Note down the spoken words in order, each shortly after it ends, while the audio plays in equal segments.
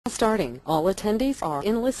Starting. All attendees are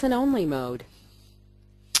in listen-only mode.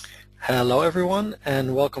 Hello everyone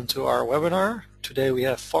and welcome to our webinar. Today we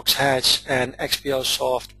have FoxHedge and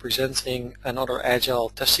XBOSoft presenting another Agile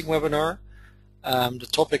testing webinar. The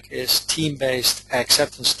topic is team-based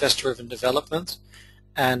acceptance test-driven development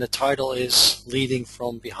and the title is Leading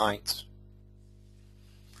from Behind.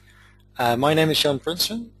 My name is Jan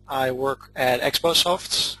Princen. I work at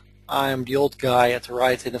XBOSoft. I'm the old guy at the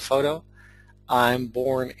right in the photo. I'm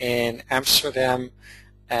born in Amsterdam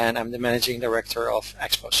and I'm the managing director of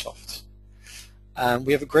XBOSoft.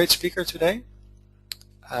 We have a great speaker today,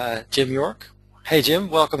 Jim York. Hey Jim,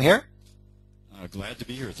 welcome here. Glad to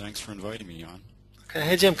be here. Thanks for inviting me, Jan. Okay.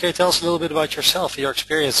 Hey Jim, can you tell us a little bit about yourself, your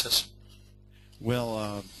experiences?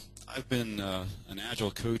 Well, I've been an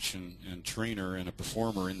Agile coach and trainer and a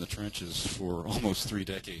performer in the trenches for almost 3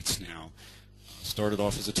 decades now. Started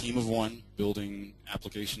off as a team of one, building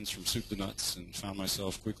applications from soup to nuts, and found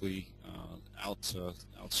myself quickly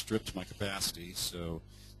outstripped my capacity. So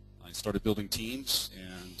I started building teams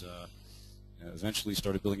and eventually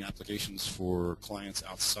started building applications for clients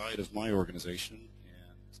outside of my organization.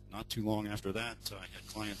 And not too long after that, I had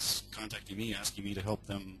clients contacting me, asking me to help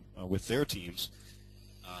them with their teams,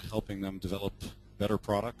 helping them develop better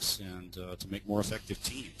products and to make more effective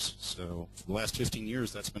teams. So for the last 15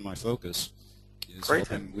 years, that's been my focus. Is Great.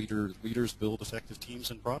 helping leaders build effective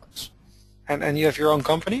teams and products. And you have your own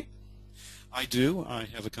company? I do. I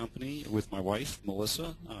have a company with my wife,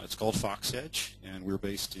 Melissa. It's called FoxHedge, and we're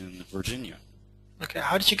based in Virginia. Okay.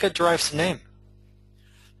 How did you get derived the name?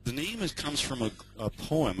 The name comes from a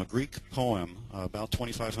poem, a Greek poem, about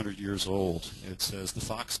 2,500 years old. It says, "The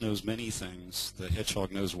fox knows many things, the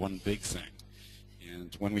hedgehog knows one big thing."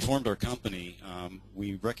 And when we formed our company,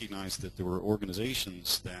 we recognized that there were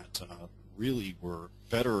organizations that really were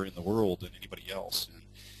better in the world than anybody else,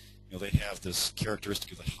 and they have this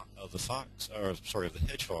characteristic of the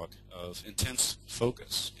hedgehog of intense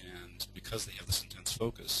focus, and because they have this intense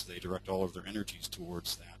focus, they direct all of their energies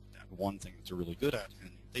towards that one thing that they're really good at,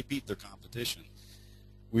 and they beat their competition.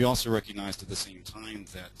 We also recognized at the same time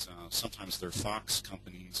that sometimes there are fox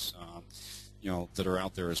companies, that are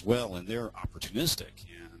out there as well, and they're opportunistic,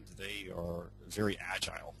 and they are very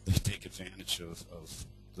agile. They take advantage of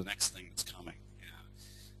the next thing that's coming.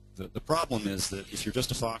 The problem is that if you're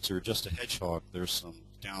just a fox or just a hedgehog, there's some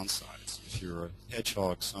downsides. If you're a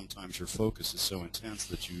hedgehog, sometimes your focus is so intense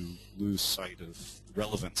that you lose sight of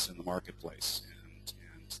relevance in the marketplace, and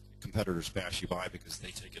competitors pass you by because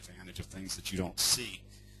they take advantage of things that you don't see.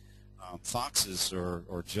 Foxes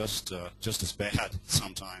are just as bad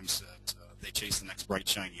sometimes. That they chase the next bright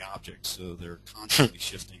shiny object, so they're constantly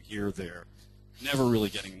shifting here, there, never really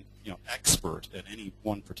getting expert at any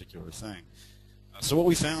one particular thing. So what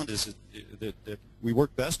we found is that we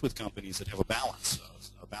work best with companies that have a balance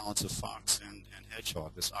of fox and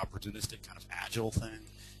hedgehog, this opportunistic kind of agile thing,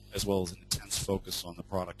 as well as an intense focus on the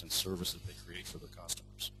product and service that they create for their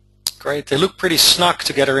customers. Great. They look pretty snug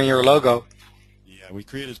together in your logo. Yeah, we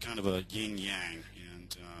created kind of a yin-yang,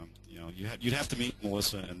 and you'd have to meet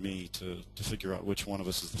Melissa and me to figure out which one of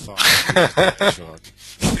us is the fox and which is the hedgehog.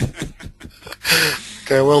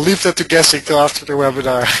 Okay, we'll leave that to guessing till after the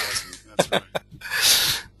webinar. That's right.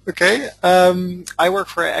 Okay, I work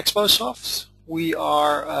for XBOSoft. We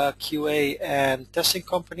are QA and testing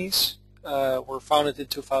companies. We're founded in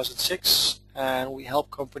 2006, and we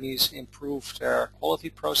help companies improve their quality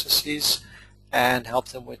processes and help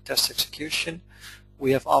them with test execution.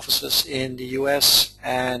 We have offices in the US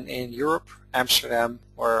and in Europe, Amsterdam,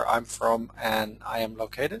 where I'm from and I am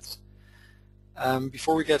located.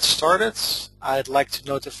 Before we get started, I'd like to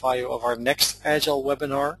notify you of our next Agile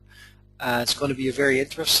webinar. It's going to be a very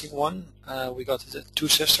interesting one. We got the two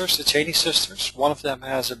sisters, the Cheney sisters. One of them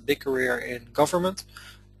has a big career in government,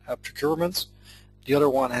 procurement. The other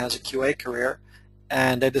one has a QA career.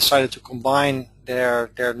 And they decided to combine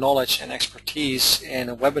their knowledge and expertise in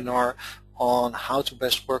a webinar on how to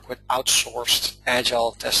best work with outsourced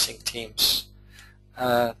Agile testing teams.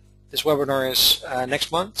 This webinar is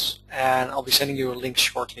next month, and I'll be sending you a link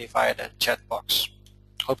shortly via the chat box.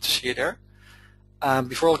 Hope to see you there.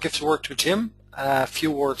 Before I'll give the word to Jim, a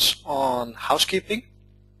few words on housekeeping.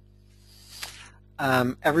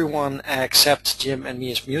 Everyone except Jim and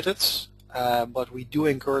me is muted, but we do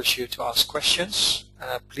encourage you to ask questions.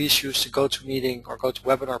 Please use the GoToMeeting or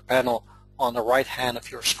GoToWebinar panel on the right hand of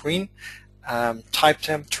your screen. Type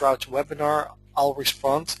them throughout the webinar. I'll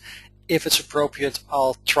respond. If it's appropriate,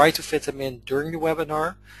 I'll try to fit them in during the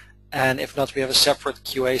webinar, and if not, we have a separate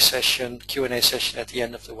Q&A session at the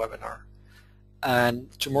end of the webinar.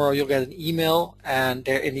 And tomorrow you'll get an email, and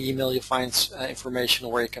there in the email you'll find information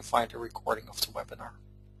where you can find a recording of the webinar.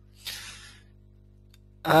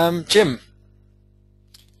 Jim,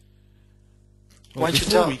 Well, why don't you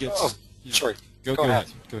before tell? we get, Oh, yeah, sorry. go Ahead. ahead.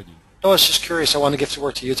 Go ahead. No, I was just curious. I want to give the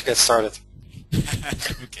word to you to get started.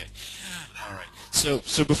 Okay. All right. So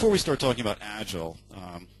before we start talking about Agile,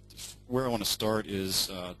 where I want to start is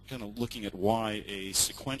kind of looking at why a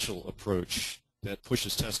sequential approach that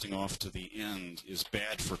pushes testing off to the end is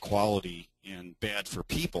bad for quality and bad for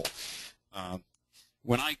people.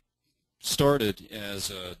 When I started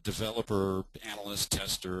as a developer, analyst,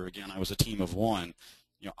 tester, again, I was a team of one.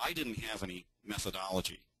 I didn't have any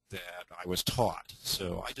methodology that I was taught.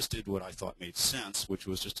 So I just did what I thought made sense, which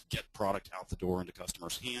was just to get product out the door into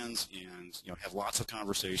customers' hands and have lots of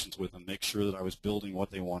conversations with them, make sure that I was building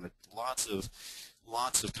what they wanted. Lots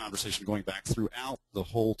of conversation going back throughout the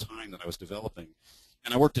whole time that I was developing.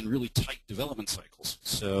 And I worked in really tight development cycles.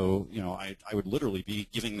 So I would literally be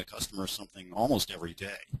giving the customer something almost every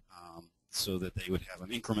day so that they would have an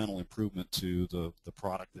incremental improvement to the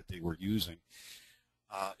product that they were using.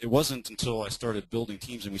 It wasn't until I started building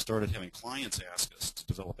teams and we started having clients ask us to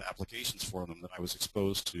develop applications for them that I was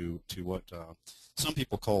exposed to what some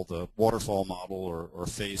people call the waterfall model or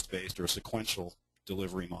phased-based or sequential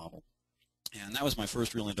delivery model. And that was my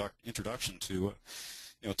first real introduction to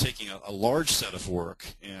taking a large set of work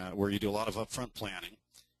where you do a lot of upfront planning,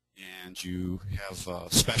 and you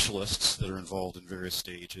have specialists that are involved in various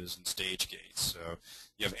stages and stage gates. So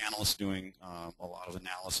you have analysts doing a lot of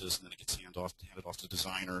analysis, and then it gets handed off to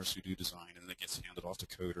designers who do design, and then it gets handed off to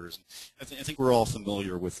coders. And I think we're all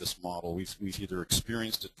familiar with this model. We've either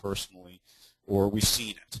experienced it personally or we've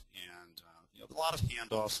seen it. And a lot of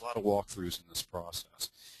handoffs, a lot of walkthroughs in this process.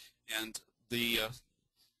 And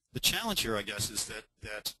the challenge here, I guess, is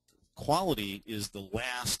that quality is the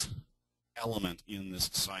last element in this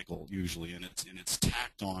cycle usually, and it's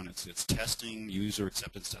tacked on. It's testing, user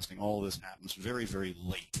acceptance testing. All of this happens very, very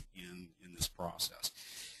late in this process,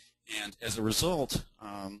 and as a result,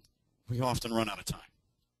 we often run out of time,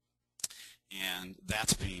 and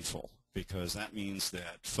that's painful because that means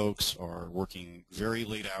that folks are working very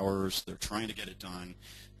late hours. They're trying to get it done.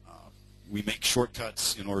 We make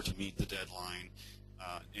shortcuts in order to meet the deadline,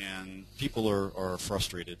 and people are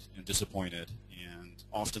frustrated and disappointed.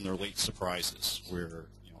 Often they're late surprises where,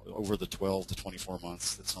 over the 12 to 24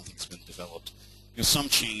 months that something's been developed, some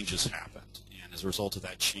change has happened. And as a result of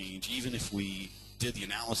that change, even if we did the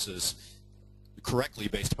analysis correctly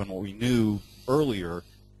based upon what we knew earlier,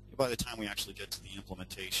 by the time we actually get to the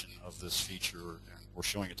implementation of this feature and we're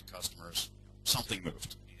showing it to customers, something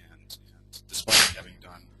moved. And despite having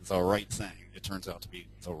done the right thing, it turns out to be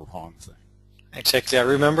the wrong thing. Exactly. I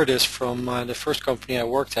remember this from the first company I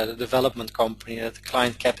worked at, a development company, that the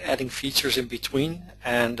client kept adding features in between,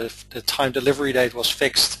 and the time delivery date was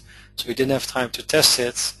fixed, so we didn't have time to test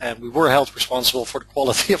it, and we were held responsible for the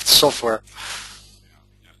quality of the software.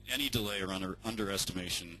 Yeah. Any delay or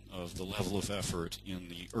underestimation of the level of effort in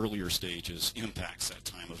the earlier stages impacts that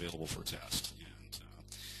time available for test.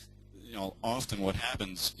 Often what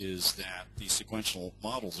happens is that these sequential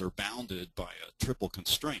models are bounded by a triple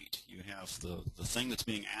constraint. You have the thing that's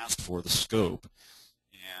being asked for, the scope,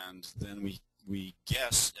 and then we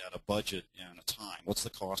guess at a budget and a time. What's the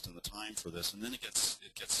cost and the time for this? And then it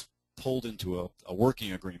gets pulled into a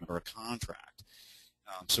working agreement or a contract.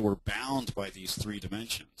 So we're bound by these three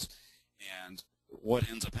dimensions. And what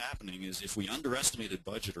ends up happening is if we underestimated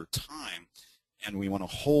budget or time and we want to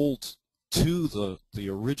hold to the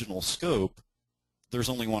original scope, there's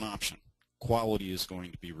only one option. Quality is going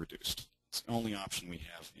to be reduced. It's the only option we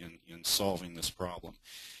have in solving this problem.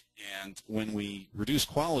 And when we reduce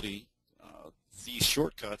quality, these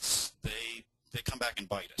shortcuts, they come back and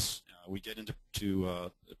bite us. We get into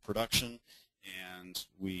production, and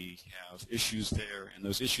we have issues there, and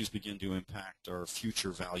those issues begin to impact our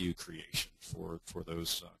future value creation for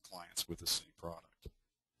those clients with the same product.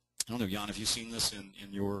 I don't know, Jan, have you seen this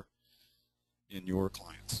in your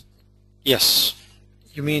clients? Yes.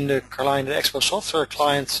 You mean the client at XBOSoft or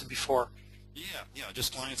clients before? Yeah,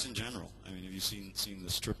 just clients in general. I mean, have you seen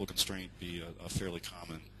this triple constraint be a fairly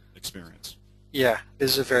common experience? Yeah,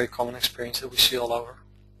 this is a very common experience that we see all over.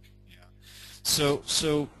 Yeah.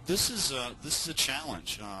 So this is a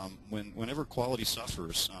challenge whenever quality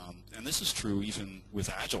suffers, and this is true even with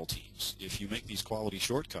Agile teams. If you make these quality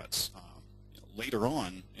shortcuts, later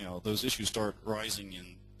on, those issues start rising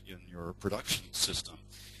in your production system,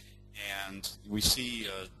 and we see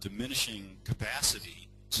a diminishing capacity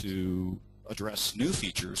to address new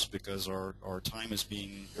features because our time is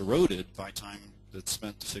being eroded by time that's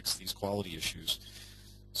spent to fix these quality issues.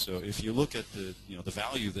 So if you look at the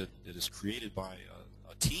value that is created by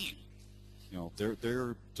a team,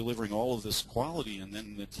 they're delivering all of this quality, and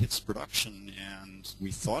then it hits production, and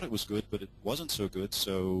we thought it was good, but it wasn't so good.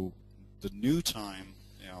 So the new time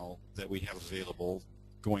that we have available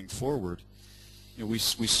going forward, we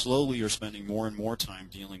slowly are spending more and more time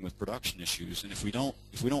dealing with production issues, and if we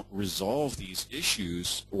don't resolve these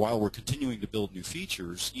issues while we're continuing to build new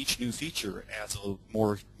features, each new feature adds a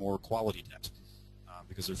more quality debt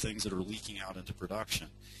because there are things that are leaking out into production,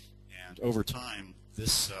 and over time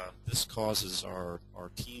this causes our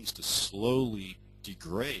teams to slowly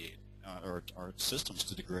degrade, or our systems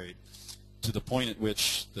to degrade, to the point at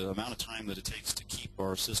which the amount of time that it takes to keep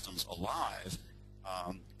our systems alive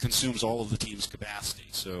consumes all of the team's capacity.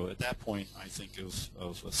 So at that point, I think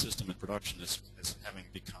of a system in production as having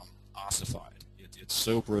become ossified. It's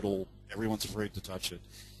so brittle, everyone's afraid to touch it.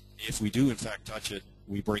 If we do in fact touch it,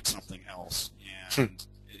 we break something else, and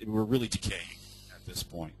we're really decaying at this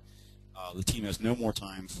point. The team has no more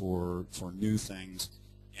time for new things,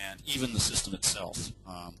 and even the system itself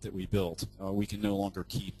that we built, we can no longer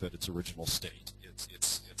keep at its original state.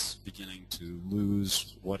 It's beginning to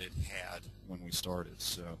lose what it had when we started.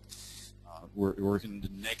 So we're in the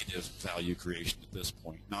negative value creation at this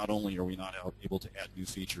point. Not only are we not able to add new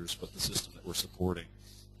features, but the system that we're supporting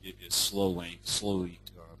is slowly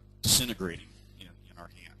disintegrating in our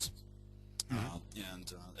hands.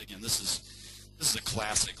 Again, this is a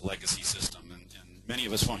classic legacy system, and many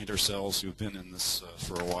of us find ourselves who've been in this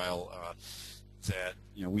for a while that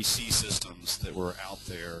we see systems that were out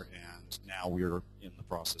there, and now we're in the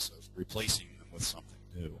process of replacing them with something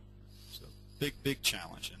new. So big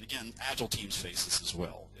challenge. And again, Agile teams face this as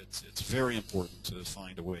well. It's very important to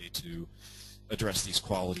find a way to address these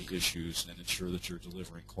quality issues and ensure that you're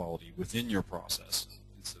delivering quality within your process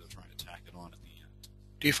instead of trying to tack it on at the end.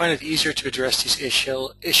 Do you find it easier to address these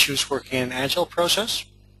issues working in an Agile process?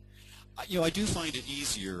 I do find it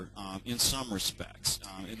easier in some respects,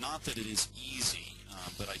 and not that it is easy,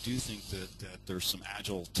 but I do think that there's some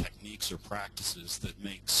Agile techniques or practices that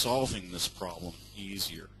make solving this problem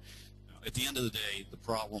easier. At the end of the day, the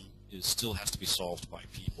problem still has to be solved by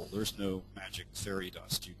people. There's no magic fairy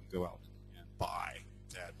dust you can go out and buy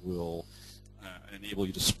that will enable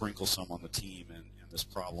you to sprinkle some on the team and this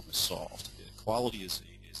problem is solved. Quality is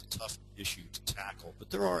a tough issue to tackle,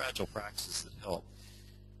 but there are Agile practices that help.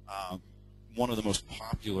 One of the most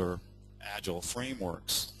popular Agile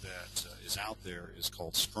frameworks that is out there is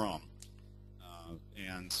called Scrum.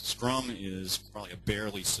 And Scrum is probably a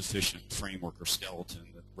barely sufficient framework or skeleton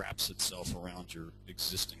that wraps itself around your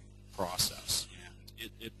existing process. And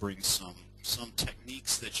it brings some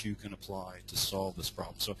techniques that you can apply to solve this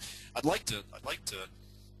problem. So I'd like to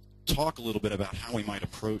talk a little bit about how we might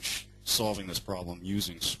approach solving this problem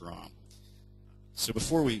using Scrum. So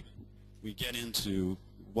before we get into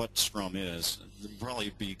what Scrum is, it would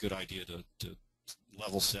probably be a good idea to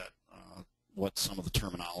level set what some of the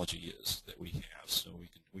terminology is that we have, so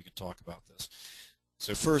we can talk about this.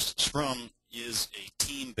 So first, Scrum is a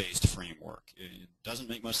team-based framework. It doesn't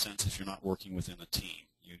make much sense if you're not working within a team.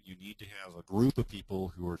 You need to have a group of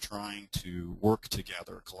people who are trying to work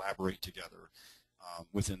together, collaborate together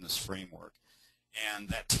within this framework. And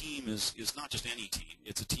that team is not just any team.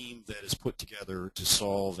 It's a team that is put together to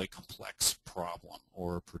solve a complex problem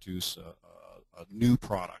or produce a new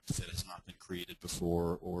product that has not been created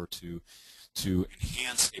before, or to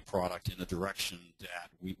enhance a product in a direction that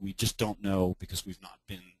we just don't know because we've not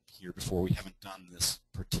been here before. We haven't done this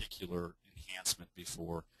particular enhancement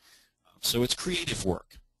before. So it's creative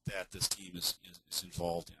work that this team is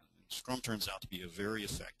involved in. And Scrum turns out to be a very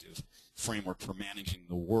effective framework for managing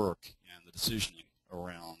the work and the decisioning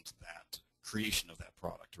around that creation of that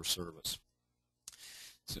product or service.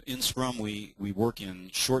 So in Scrum, we work in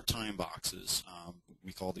short time boxes.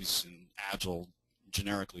 We call these, in Agile,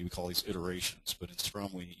 generically we call these iterations, but in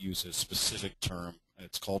Scrum we use a specific term.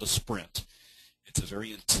 It's called a sprint. It's a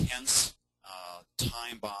very intense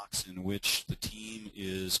time box in which the team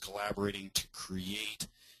is collaborating to create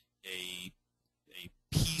a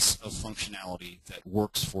piece of functionality that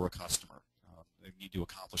works for a customer. They need to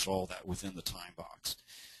accomplish all that within the time box.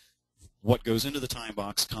 What goes into the time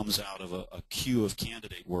box comes out of a queue of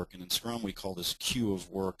candidate work, and in Scrum we call this queue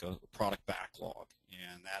of work a product backlog,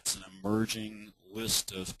 and that's an emerging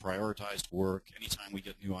list of prioritized work anytime we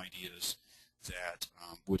get new ideas that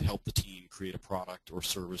would help the team create a product or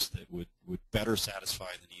service that would better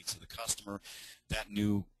satisfy the needs of the customer. That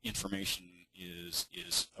new information is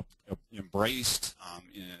embraced,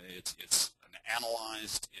 it's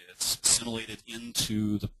analyzed, it's assimilated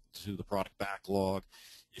into the product backlog.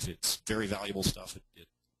 If it's very valuable stuff, it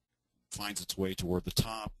finds its way toward the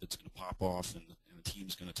top. It's going to pop off in the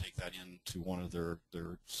team's going to take that into one of their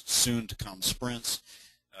soon-to-come sprints.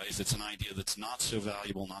 If it's an idea that's not so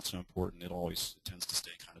valuable, not so important, it always tends to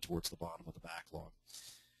stay kind of towards the bottom of the backlog.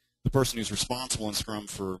 The person who's responsible in Scrum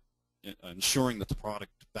for ensuring that the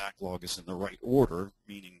product backlog is in the right order,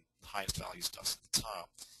 meaning the highest value stuff's at the top,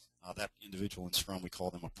 that individual in Scrum, we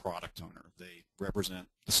call them a product owner. They represent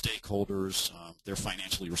the stakeholders. They're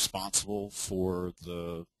financially responsible for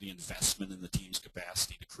the investment in the team's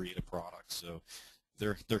capacity to create a product. So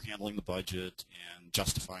they're handling the budget and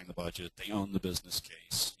justifying the budget. They own the business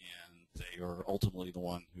case, and they are ultimately the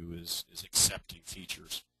one who is accepting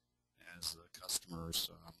features as the customer's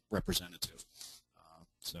representative.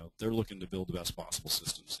 So they're looking to build the best possible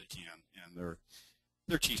systems they can, and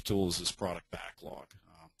their chief tool is this product backlog,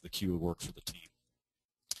 the queue of work for the team.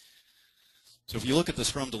 So if you look at the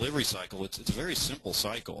Scrum delivery cycle, it's a very simple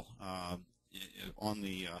cycle. On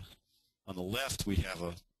the left, we have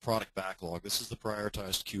a product backlog. This is the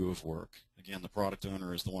prioritized queue of work. Again, the product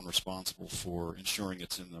owner is the one responsible for ensuring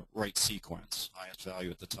it's in the right sequence, highest value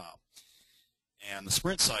at the top. And the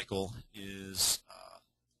sprint cycle is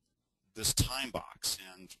this time box.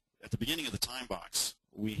 And at the beginning of the time box,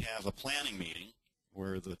 we have a planning meeting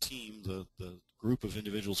where the team, the group of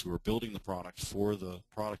individuals who are building the product for the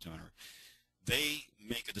product owner, they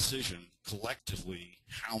make a decision collectively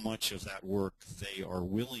how much of that work they are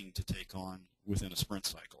willing to take on within a sprint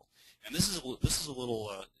cycle. And this is a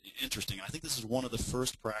little interesting. I think this is one of the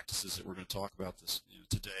first practices that we're going to talk about this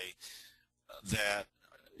today that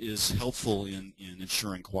is helpful in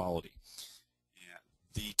ensuring quality.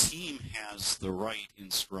 The team has the right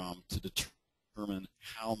in Scrum to determine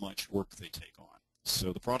how much work they take on.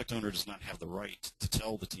 So the product owner does not have the right to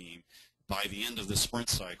tell the team, by the end of the sprint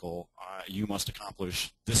cycle, you must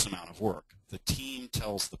accomplish this amount of work. The team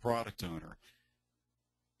tells the product owner,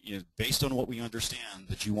 based on what we understand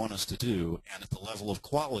that you want us to do, and at the level of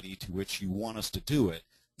quality to which you want us to do it,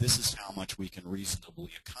 this is how much we can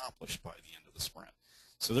reasonably accomplish by the end of the sprint.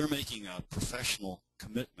 So they're making a professional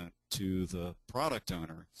commitment to the product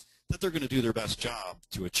owner that they're going to do their best job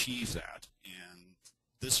to achieve that. And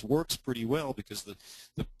this works pretty well because the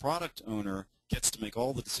product owner gets to make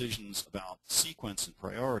all the decisions about sequence and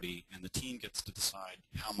priority, and the team gets to decide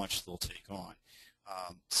how much they'll take on.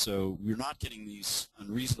 So we're not getting these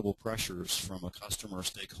unreasonable pressures from a customer or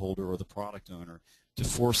stakeholder or the product owner to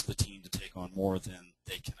force the team to take on more than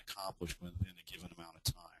they can accomplish within a given amount of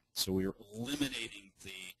time. So we are eliminating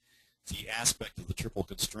the aspect of the triple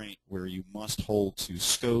constraint where you must hold to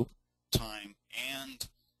scope, time, and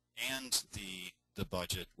the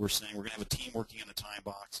budget. We're saying we're going to have a team working in a time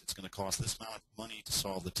box. It's going to cost this amount of money to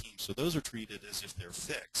solve the team. So those are treated as if they're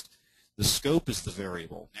fixed. The scope is the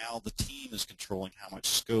variable. Now the team is controlling how much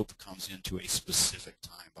scope comes into a specific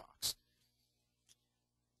time box.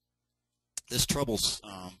 This troubles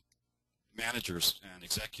managers and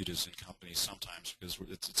executives in companies sometimes because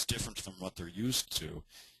it's different from what they're used to.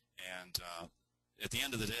 And at the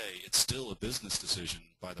end of the day, it's still a business decision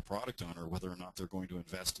by the product owner whether or not they're going to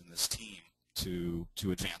invest in this team to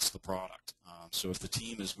advance the product. So if the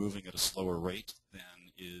team is moving at a slower rate than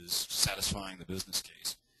is satisfying the business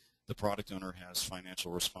case, the product owner has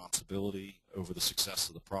financial responsibility over the success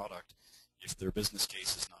of the product. If their business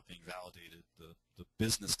case is not being validated, the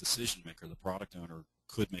business decision maker, the product owner,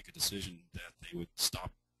 could make a decision that they would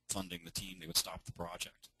stop funding the team, they would stop the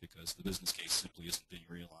project because the business case simply isn't being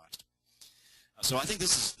realized. So I think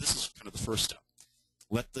this is kind of the first step.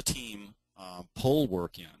 Let the team pull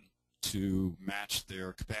work in to match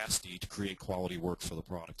their capacity to create quality work for the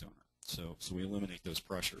product owner. So we eliminate those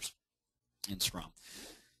pressures in Scrum.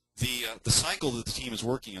 The cycle that the team is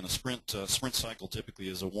working in, a sprint cycle typically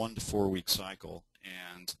is a 1 to 4 week cycle,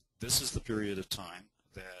 and this is the period of time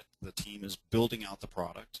that the team is building out the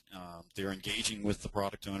product. They're engaging with the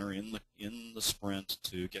product owner in the sprint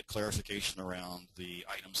to get clarification around the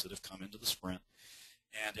items that have come into the sprint.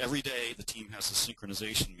 And every day the team has a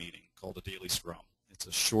synchronization meeting called a daily Scrum. It's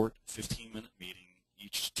a short 15-minute meeting.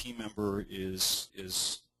 Each team member is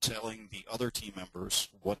telling the other team members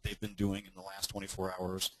what they've been doing in the last 24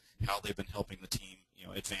 hours, how they've been helping the team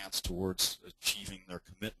advance towards achieving their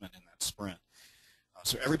commitment in that sprint.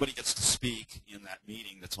 So everybody gets to speak in that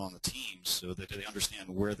meeting that's on the team so that they understand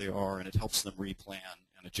where they are, and it helps them replan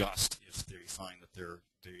and adjust if they find that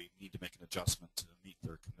they need to make an adjustment to meet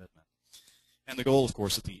their commitment. And the goal, of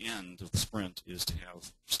course, at the end of the sprint is to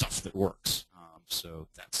have stuff that works. So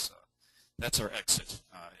that's our exit.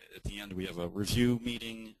 At the end, we have a review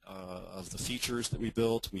meeting of the features that we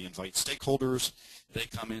built. We invite stakeholders. They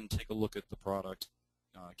come in, take a look at the product,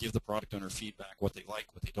 give the product owner feedback, what they like,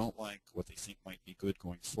 what they don't like, what they think might be good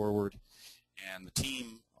going forward. And the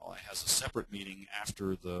team has a separate meeting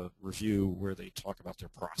after the review where they talk about their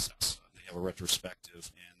process. They have a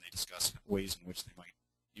retrospective and they discuss ways in which they might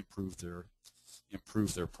improve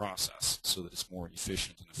their process so that it's more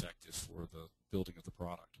efficient and effective for the building of the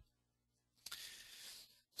product.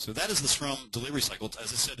 So that is the Scrum delivery cycle.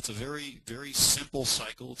 As I said, it's a very, very simple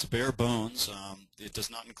cycle. It's bare bones. It does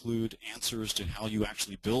not include answers to how you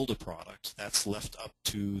actually build a product. That's left up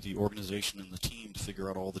to the organization and the team to figure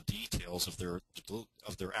out all the details of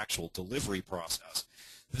their actual delivery process.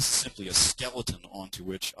 This is simply a skeleton onto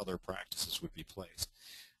which other practices would be placed.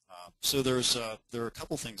 So there are a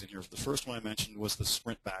couple things in here. The first one I mentioned was the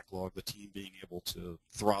sprint backlog, the team being able to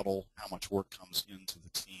throttle how much work comes into the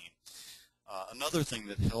team. Another thing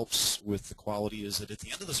that helps with the quality is that at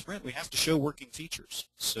the end of the sprint we have to show working features.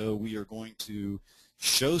 So we are going to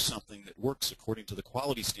show something that works according to the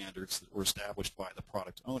quality standards that were established by the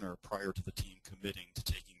product owner prior to the team committing to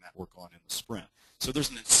taking that work on in the sprint. So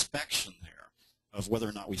there's an inspection there of whether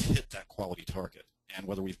or not we've hit that quality target and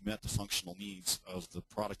whether we've met the functional needs of the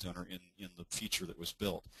product owner in the feature that was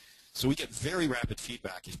built. So we get very rapid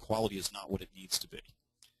feedback if quality is not what it needs to be.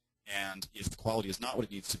 And if the quality is not what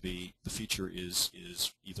it needs to be, the feature is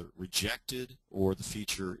either rejected or the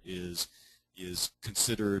feature is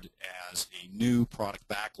considered as a new product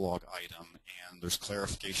backlog item, and there's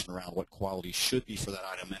clarification around what quality should be for that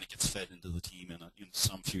item, and it gets fed into the team in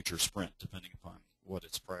some future sprint, depending upon what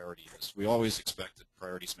its priority is. We always expect that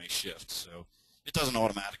priorities may shift, so it doesn't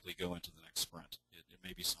automatically go into the next sprint. It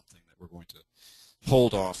may be something that we're going to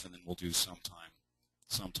hold off and then we'll do sometime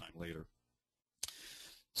later.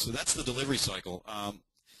 So that's the delivery cycle.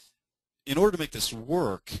 In order to make this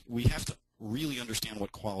work, we have to really understand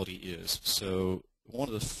what quality is. So one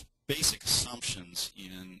of the basic assumptions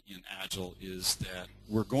in Agile is that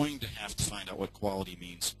we're going to have to find out what quality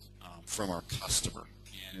means from our customer.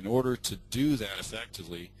 And in order to do that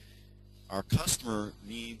effectively, our customer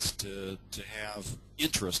needs to have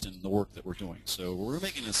interest in the work that we're doing. So we're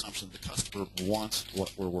making an assumption that the customer wants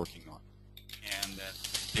what we're working on and that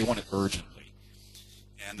they want it urgently,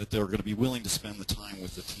 and that they're going to be willing to spend the time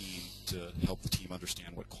with the team to help the team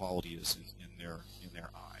understand what quality is in their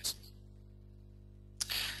eyes.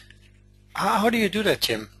 How do you do that,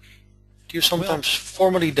 Jim? Do you sometimes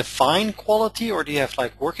formally define quality, or do you have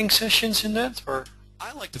like working sessions in that? Or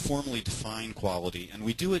I like to formally define quality, and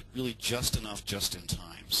we do it really just enough, just in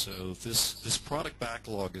time. So this product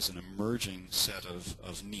backlog is an emerging set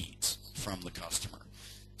of needs from the customer.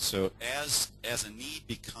 So as a need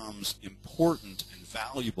becomes important and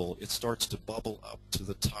valuable, it starts to bubble up to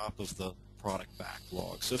the top of the product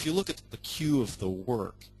backlog. So if you look at the queue of the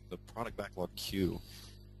work, the product backlog queue,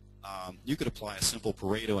 you could apply a simple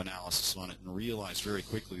Pareto analysis on it and realize very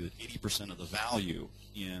quickly that 80% of the value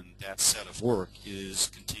in that set of work is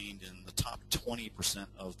contained in the top 20%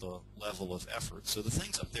 of the level of effort. So the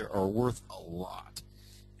things up there are worth a lot.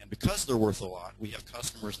 And because they're worth a lot, we have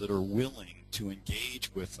customers that are willing to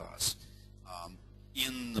engage with us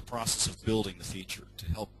in the process of building the feature to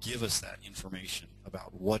help give us that information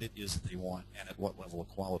about what it is that they want and at what level of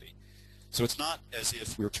quality. So it's not as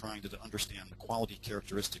if we're trying to understand the quality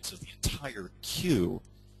characteristics of the entire queue.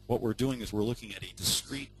 What we're doing is we're looking at a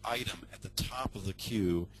discrete item at the top of the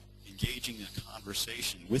queue, engaging in a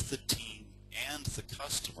conversation with the team and the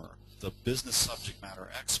customer, the business subject matter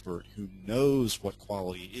expert who knows what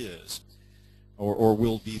quality is, or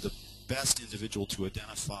will be the best individual to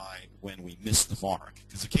identify when we miss the mark.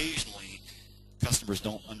 Because occasionally customers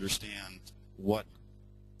don't understand what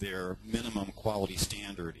their minimum quality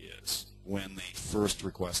standard is when they first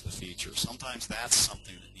request the feature. Sometimes that's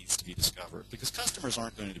something that needs to be discovered, because customers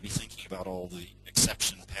aren't going to be thinking about all the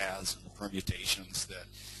exception paths and the permutations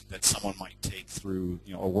that someone might take through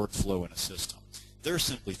a workflow in a system. They're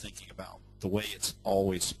simply thinking about the way it's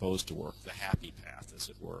always supposed to work, the happy path, as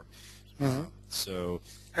it were. Mm-hmm. So,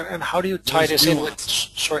 and how do you tie this in with?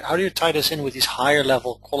 Sorry, how do you tie this in with these higher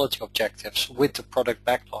level quality objectives with the product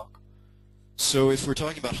backlog? So if we're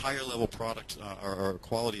talking about higher level product or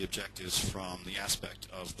quality objectives from the aspect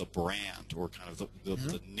of the brand or kind of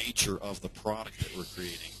the nature of the product that we're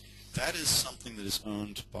creating, that is something that is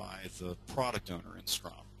owned by the product owner in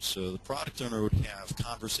Scrum. So the product owner would have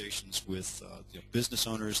conversations with business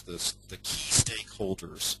owners, the key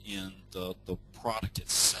stakeholders in the product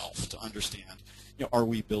itself to understand, are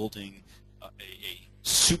we building a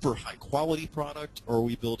super high quality product, or are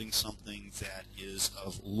we building something that is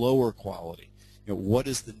of lower quality? What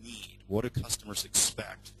is the need? What do customers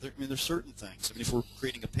expect? There's certain things. If we're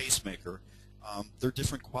creating a pacemaker, there are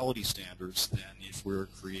different quality standards than if we're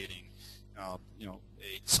creating,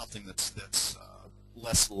 something that's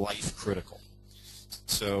less life critical.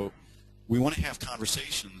 So we want to have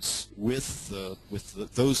conversations with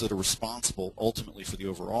those that are responsible ultimately for the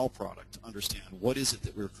overall product to understand what is it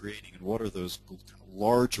that we're creating and what are those kind of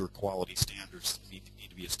larger quality standards that need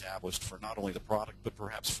to be established for not only the product but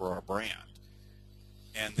perhaps for our brand.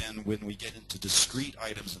 And then when we get into discrete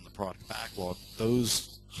items in the product backlog,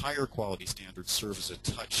 those higher quality standards serve as a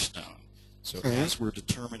touchstone. So as we're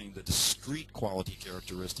determining the discrete quality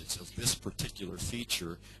characteristics of this particular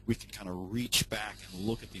feature, we can kind of reach back and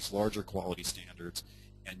look at these larger quality standards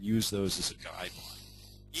and use those as a guideline.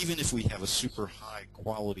 Even if we have a super high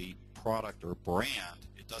quality product or brand,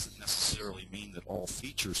 it doesn't necessarily mean that all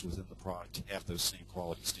features within the product have those same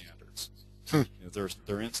quality standards. You know,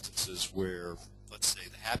 there are instances where, let's say,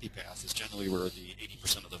 the happy path is generally where the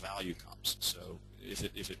 80% of the value comes. So if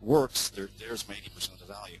it works, there's my 80% of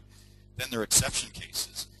the value. Then there are exception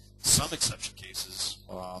cases. Some exception cases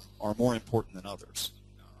are more important than others.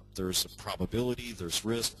 There's a probability, there's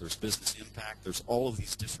risk, there's business impact, there's all of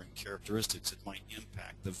these different characteristics that might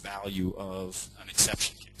impact the value of an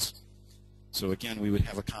exception case. So again, we would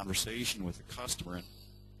have a conversation with the customer, and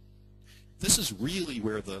this is really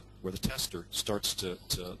where the tester starts to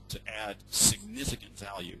add significant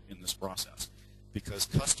value in this process, because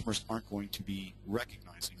customers aren't going to be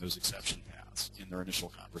recognizing those exception paths in their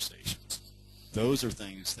initial conversations. Those are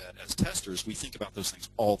things that, as testers, we think about those things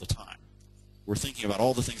all the time. We're thinking about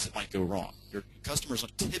all the things that might go wrong. Your customers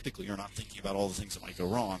typically are not thinking about all the things that might go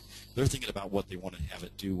wrong. They're thinking about what they want to have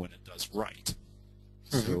it do when it does right.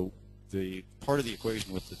 So the part of the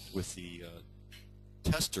equation with the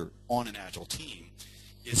tester on an Agile team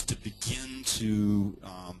is to begin to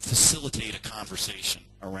facilitate a conversation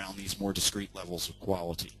around these more discrete levels of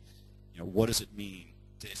quality. You know, what does it mean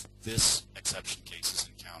if this exception case is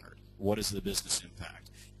encountered? What is the business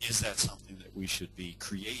impact? Is that something that we should be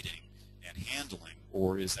creating and handling,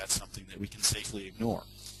 or is that something that we can safely ignore?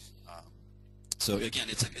 So again,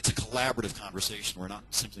 it's a collaborative conversation. We're not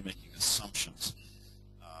simply making assumptions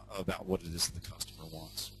about what it is that the customer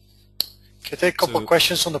wants. Can I take a couple of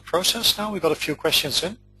questions on the process now? We've got a few questions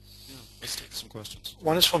in. Yeah, let's take some questions.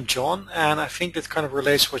 One is from John, and I think that kind of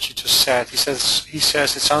relates to what you just said. He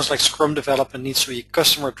says it sounds like Scrum development needs to be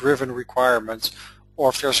customer-driven requirements, or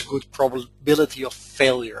if there's a good probability of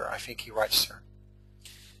failure, I think he writes there.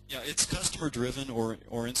 Yeah, it's customer-driven,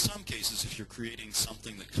 or in some cases, if you're creating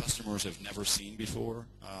something that customers have never seen before,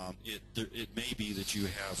 it may be that you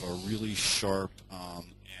have a really sharp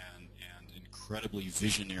and incredibly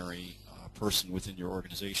visionary person within your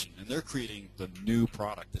organization, and they're creating the new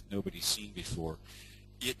product that nobody's seen before.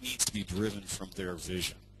 It needs to be driven from their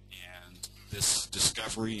vision, and this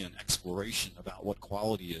discovery and exploration about what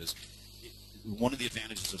quality is. One of the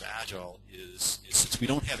advantages of Agile is since we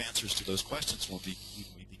don't have answers to those questions when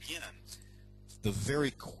we begin, the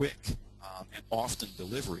very quick and often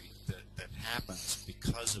delivery that happens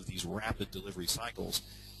because of these rapid delivery cycles,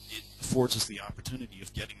 it affords us the opportunity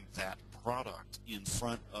of getting that product in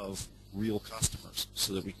front of real customers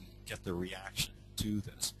so that we can get their reaction to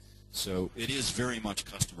this. So it is very much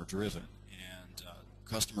customer driven, and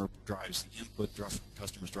customer drives the input,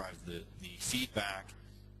 customers drive the feedback,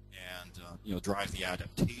 and drive the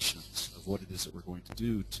adaptations of what it is that we're going to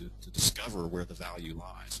do to discover where the value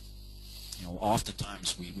lies.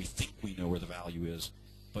 Oftentimes we think we know where the value is,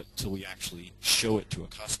 but until we actually show it to a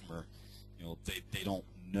customer, they don't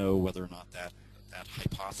know whether or not that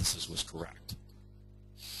hypothesis was correct.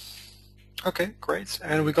 Okay, great.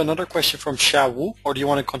 And we got another question from Xia Wu, or do you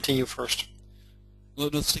want to continue first? Well,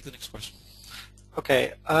 let's take the next question.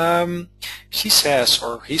 Okay, she says,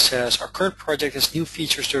 or he says, our current project has new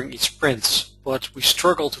features during each sprint, but we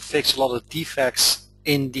struggle to fix a lot of defects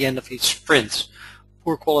in the end of each sprint.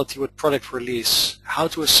 Poor quality with product release. How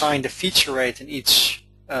to assign the feature rate in each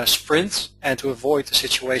sprint and to avoid a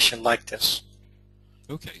situation like this?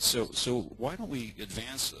 Okay, so why don't we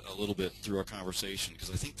advance a little bit through our conversation, because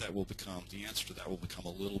I think that will become, the answer to that will become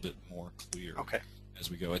a little bit more clear. Okay. As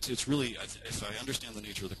we go. It's really, if I understand the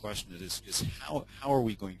nature of the question, it is how are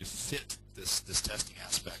we going to fit this testing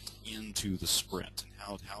aspect into the sprint,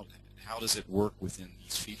 and how does it work within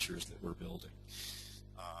these features that we're building?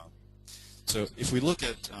 So if we look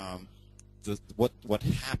at what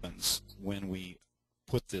happens when we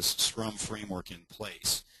put this Scrum framework in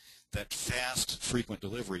place, that fast, frequent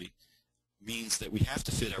delivery means that we have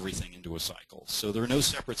to fit everything into a cycle. So there are no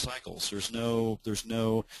separate cycles. There's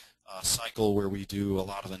no cycle where we do a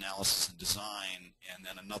lot of analysis and design, and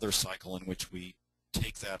then another cycle in which we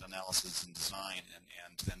take that analysis and design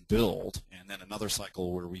and then build, and then another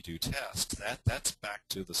cycle where we do test. That's back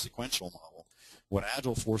to the sequential model. What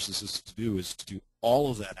Agile forces us to do is to do all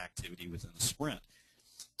of that activity within the sprint.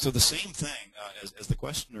 So the same thing, as the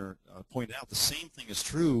questioner pointed out, the same thing is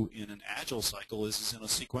true in an agile cycle as in a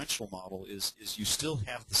sequential model, is you still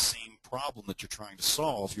have the same problem that you're trying to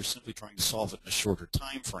solve. You're simply trying to solve it in a shorter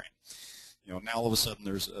time frame. Now all of a sudden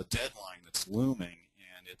there's a deadline that's looming,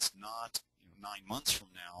 and it's not 9 months from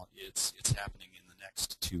now. It's happening in the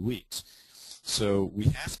next 2 weeks. So we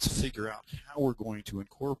have to figure out how we're going to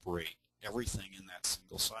incorporate everything in that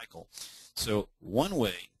single cycle. So one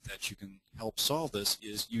way that you can help solve this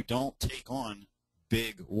is you don't take on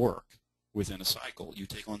big work within a cycle. You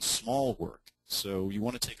take on small work. So you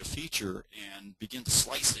want to take a feature and begin to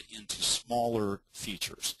slice it into smaller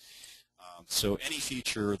features. So any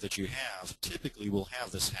feature that you have typically will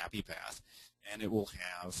have this happy path, and it will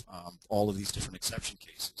have all of these different exception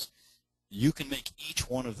cases. You can make each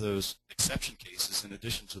one of those exception cases, in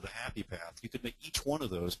addition to the happy path, you could make each one of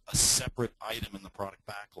those a separate item in the product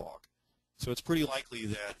backlog. So it's pretty likely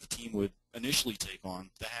that the team would initially take on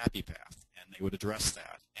the happy path, and they would address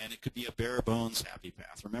that. And it could be a bare bones happy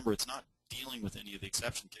path. Remember, it's not dealing with any of the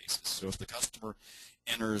exception cases. So if the customer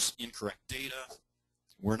enters incorrect data,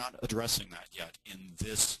 we're not addressing that yet in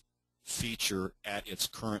this feature at its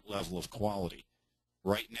current level of quality.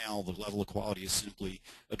 Right now, the level of quality is simply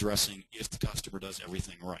addressing if the customer does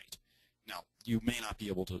everything right. Now, you may not be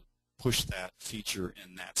able to push that feature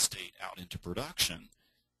in that state out into production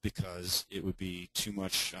because it would be too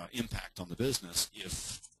much impact on the business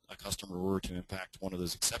if a customer were to impact one of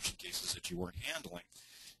those exception cases that you weren't handling.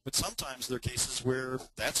 But sometimes there are cases where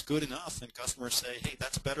that's good enough, and customers say, hey,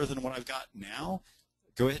 that's better than what I've got now.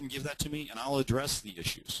 Go ahead and give that to me, and I'll address the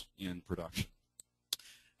issues in production.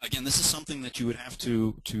 Again, this is something that you would have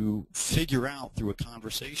to figure out through a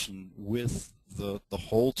conversation with the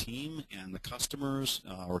whole team and the customers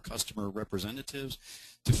or customer representatives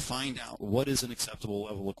to find out what is an acceptable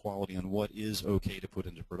level of quality and what is okay to put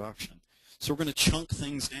into production. So we're going to chunk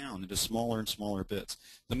things down into smaller and smaller bits.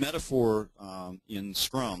 The metaphor in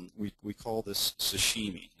Scrum, we call this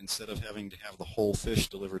sashimi. Instead of having to have the whole fish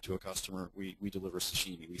delivered to a customer, we deliver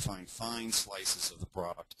sashimi. We find fine slices of the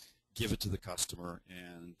product, give it to the customer,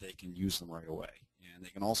 and they can use them right away. And they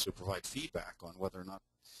can also provide feedback on whether or not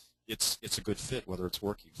it's a good fit, whether it's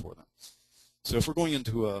working for them. So if we're going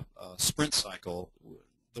into a sprint cycle,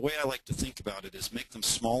 the way I like to think about it is make them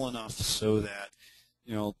small enough so that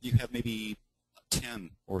you have maybe 10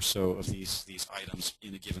 or so of these items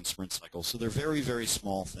in a given sprint cycle. So they're very, very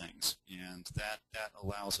small things, and that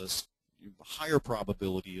allows us a higher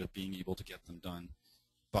probability of being able to get them done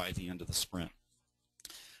by the end of the sprint.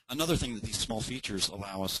 Another thing that these small features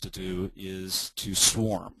allow us to do is to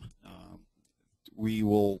swarm. We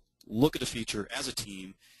will look at a feature as a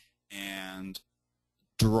team and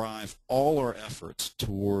drive all our efforts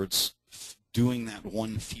towards doing that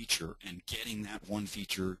one feature and getting that one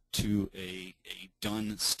feature to a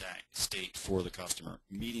done state for the customer,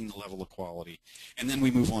 meeting the level of quality, and then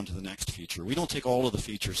we move on to the next feature. We don't take all of the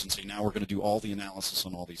features and say, now we're going to do all the analysis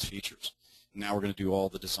on all these features. Now we're going to do all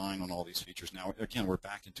the design on all these features. Now, again, we're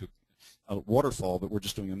back into a waterfall, but we're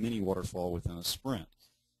just doing a mini waterfall within a sprint.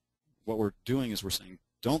 What we're doing is we're saying,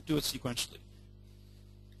 don't do it sequentially.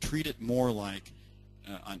 Treat it more like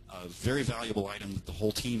a very valuable item that the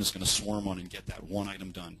whole team is going to swarm on and get that one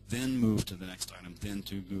item done. Then move to the next item, then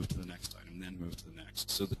to move to the next item, then move to the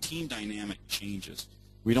next. So the team dynamic changes.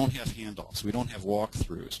 We don't have handoffs. We don't have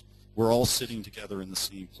walkthroughs. We're all sitting together in the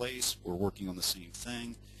same place. We're working on the same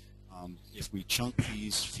thing. If we chunk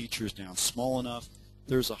these features down small enough,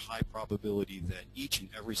 there's a high probability that each and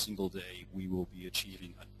every single day we will be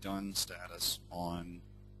achieving a done status on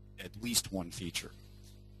at least one feature.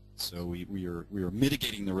 So we are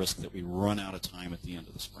mitigating the risk that we run out of time at the end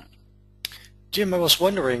of the sprint. Jim, I was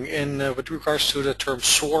wondering, with regards to the term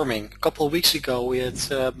swarming, a couple of weeks ago we had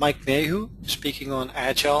Mike Nehu speaking on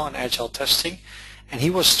Agile and Agile testing, and he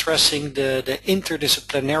was stressing the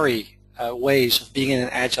interdisciplinary ways of being in an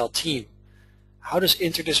Agile team. How does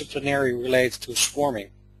interdisciplinary relate to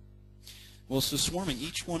swarming? Well, so swarming,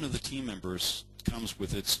 each one of the team members comes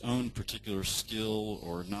with its own particular skill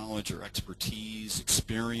or knowledge or expertise,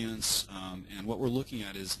 experience, and what we're looking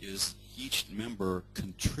at is each member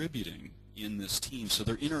contributing in this team. So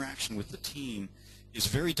their interaction with the team is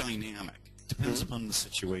very dynamic. It depends upon the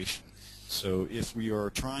situation. So if we are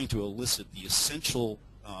trying to elicit the essential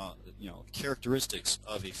characteristics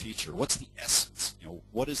of a feature, what's the essence?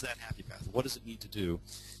 What is that happy path? What does it need to do?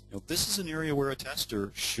 This is an area where a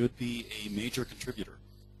tester should be a major contributor.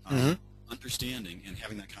 Understanding and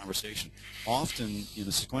having that conversation. Often in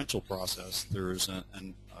a sequential process, there's a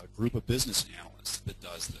a group of business analysts that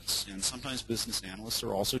does this. And sometimes business analysts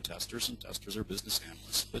are also testers, and testers are business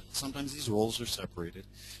analysts, but sometimes these roles are separated.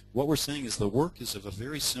 What we're saying is the work is of a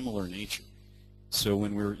very similar nature. So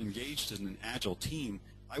when we're engaged in an Agile team,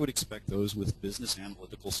 I would expect those with business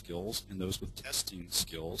analytical skills and those with testing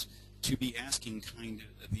skills to be asking kind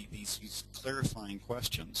of these clarifying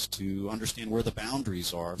questions to understand where the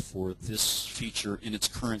boundaries are for this feature in its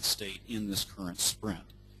current state in this current sprint.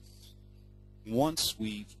 Once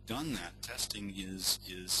we've done that, testing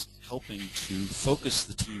is helping to focus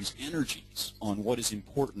the team's energies on what is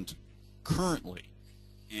important currently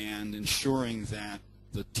and ensuring that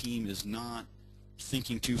the team is not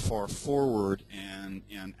thinking too far forward and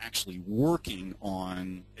actually working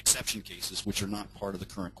on exception cases which are not part of the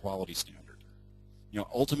current quality standard. You know,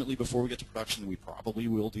 ultimately before we get to production we probably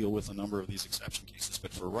will deal with a number of these exception cases,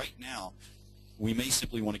 but for right now we may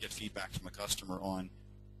simply want to get feedback from a customer on,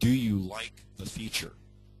 do you like the feature,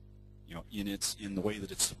 you know, in the way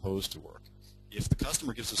that it's supposed to work. If the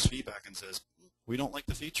customer gives us feedback and says, we don't like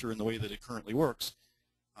the feature in the way that it currently works,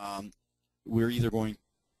 we're either going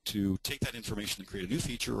to take that information and create a new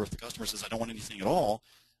feature, or if the customer says, I don't want anything at all,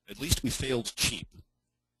 at least we failed cheap.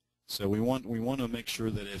 So we want to make sure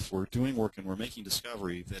that if we're doing work and we're making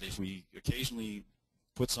discovery, that if we occasionally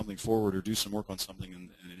put something forward or do some work on something and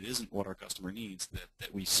it isn't what our customer needs,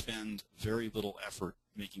 that we spend very little effort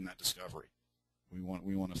making that discovery. We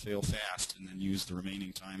want to fail fast and then use the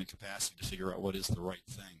remaining time and capacity to figure out what is the right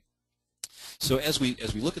thing. So as we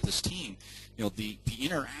look at this team, you know, the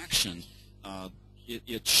interaction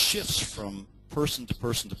it shifts from person to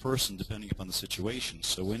person to person depending upon the situation.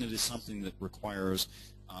 So when it is something that requires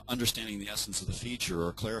understanding the essence of the feature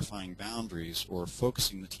or clarifying boundaries or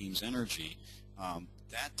focusing the team's energy,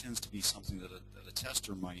 that tends to be something that a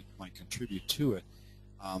tester might contribute to it.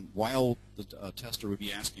 While the tester would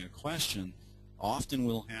be asking a question, often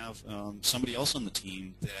we'll have somebody else on the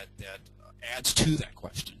team that adds to that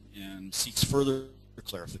question and seeks further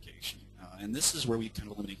clarification. And this is where we kind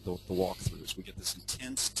of eliminate the walkthroughs. We get this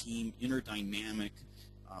intense team, interdynamic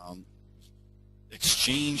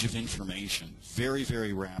exchange of information, very,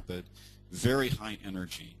 very rapid, very high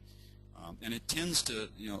energy. And it tends to,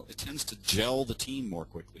 gel the team more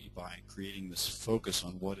quickly by creating this focus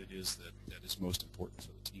on what it is that is most important for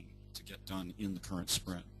the team to get done in the current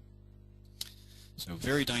sprint. So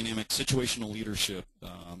very dynamic situational leadership.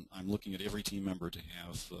 I'm looking at every team member to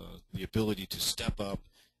have the ability to step up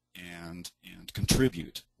and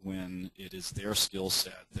contribute when it is their skill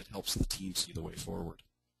set that helps the team see the way forward.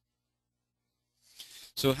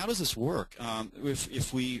 So how does this work?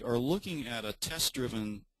 If we are looking at a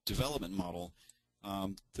test-driven development model,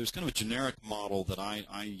 there's kind of a generic model that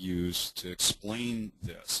I use to explain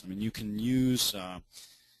this. I mean, you can use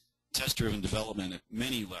test-driven development at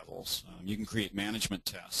many levels. You can create management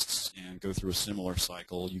tests and go through a similar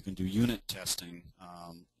cycle. You can do unit testing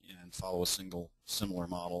and follow a similar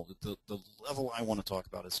model. The level I want to talk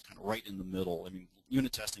about is kind of right in the middle. I mean,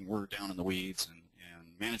 unit testing, we're down in the weeds, and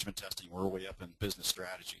management testing, we're way up in business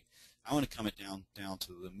strategy. I want to come it down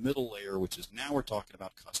to the middle layer, which is now we're talking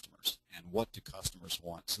about customers and what do customers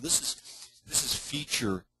want. So this is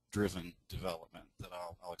feature-driven development that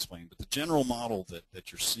I'll explain. But the general model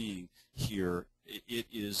that you're seeing here, it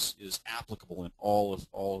is applicable in all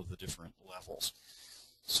of the different levels.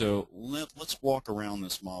 So let's walk around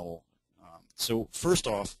this model. So first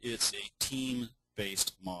off, it's a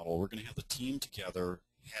team-based model. We're going to have the team together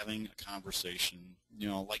having a conversation. You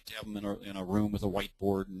know, I like to have them in a room with a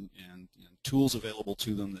whiteboard and tools available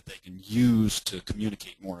to them that they can use to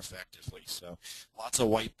communicate more effectively. So lots of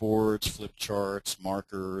whiteboards, flip charts,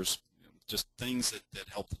 markers, just things that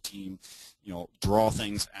help the team, draw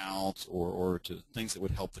things out or to things that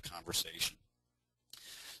would help the conversation.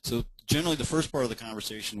 So generally the first part of the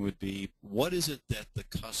conversation would be, what is it that the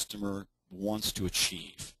customer wants to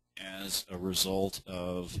achieve as a result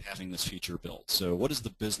of having this feature built? So what is the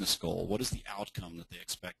business goal? What is the outcome that they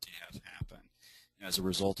expect to have happen as a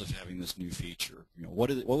result of having this new feature? What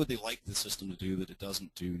would they like the system to do that it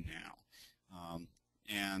doesn't do now?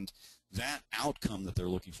 And that outcome that they're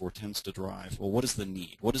looking for tends to drive, well, what is the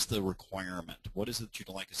need? What is the requirement? What is it you'd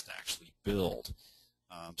like us to actually build?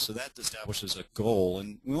 So that establishes a goal,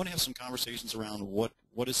 and we want to have some conversations around what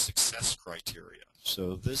is success criteria.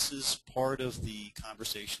 So this is part of the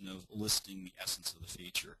conversation of listing the essence of the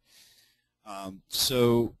feature.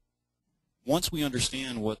 So once we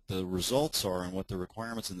understand what the results are and what the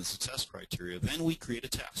requirements and the success criteria, then we create a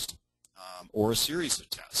test or a series of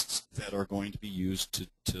tests that are going to be used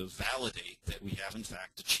to validate that we have in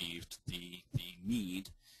fact achieved the need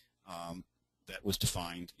that was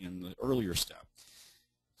defined in the earlier step.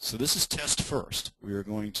 So this is test first. We are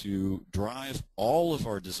going to drive all of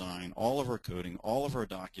our design, all of our coding, all of our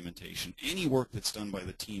documentation. Any work that's done by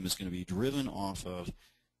the team is going to be driven off of,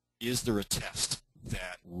 is there a test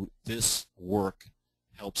that this work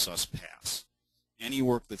helps us pass? Any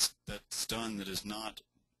work that's done that is not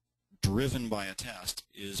driven by a test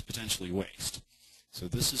is potentially waste. So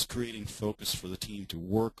this is creating focus for the team to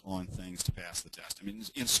work on things to pass the test. I mean,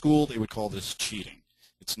 in school they would call this cheating.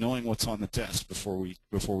 It's knowing what's on the test before we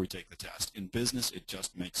take the test. In business, it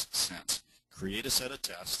just makes sense. Create a set of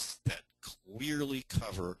tests that clearly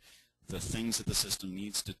cover the things that the system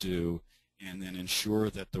needs to do, and then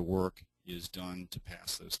ensure that the work is done to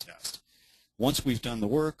pass those tests. Once we've done the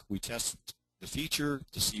work, we test the feature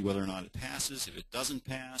to see whether or not it passes. If it doesn't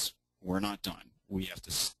pass, we're not done. We have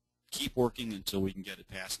to keep working until we can get it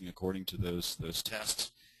passing according to those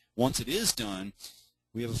tests. Once it is done,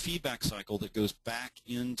 we have a feedback cycle that goes back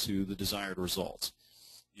into the desired results.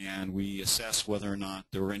 And we assess whether or not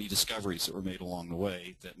there were any discoveries that were made along the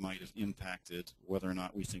way that might have impacted whether or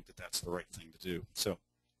not we think that that's the right thing to do. So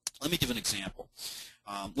let me give an example.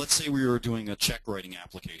 Let's say we were doing a check writing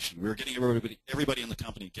application. We were getting everybody in the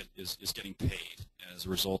company is getting paid as a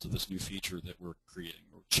result of this new feature that we're creating,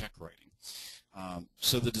 or check writing.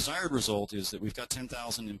 So the desired result is that we've got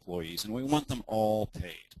 10,000 employees and we want them all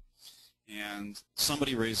paid. And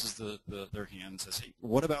somebody raises their hand and says, hey,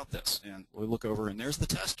 what about this? And we look over, and there's the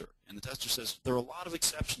tester. And the tester says, there are a lot of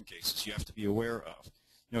exception cases you have to be aware of.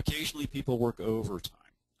 You know, occasionally people work overtime.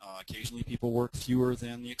 Occasionally people work fewer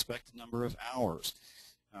than the expected number of hours.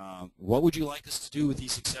 What would you like us to do with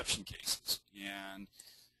these exception cases? And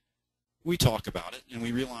we talk about it, and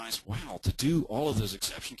we realize, wow, to do all of those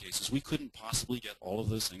exception cases, we couldn't possibly get all of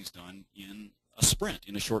those things done in a sprint,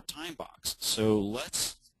 in a short time box. So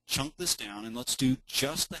let's chunk this down and let's do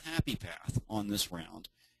just the happy path on this round,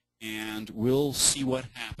 and we'll see what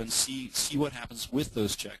happens. See what happens with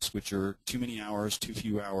those checks, which are too many hours, too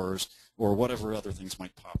few hours, or whatever other things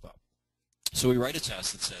might pop up. So we write a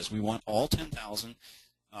test that says we want all 10,000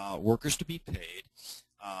 workers to be paid.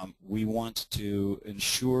 We want to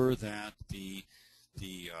ensure that the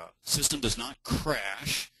system does not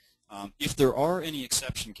crash. If there are any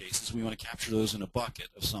exception cases, we want to capture those in a bucket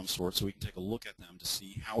of some sort so we can take a look at them to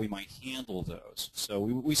see how we might handle those. So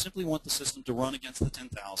we simply want the system to run against the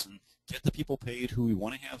 10,000, get the people paid who we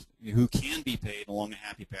want to have, who can be paid along a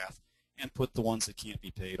happy path, and put the ones that can't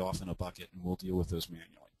be paid off in a bucket, and we'll deal with those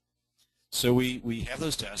manually. So we have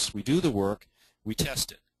those tests, we do the work, we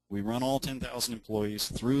test it. We run all 10,000 employees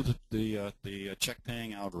through the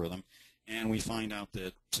check-paying algorithm, and we find out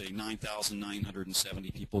that, say,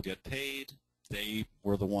 9,970 people get paid. They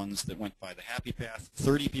were the ones that went by the happy path.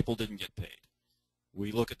 30 people didn't get paid.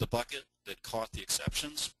 We look at the bucket that caught the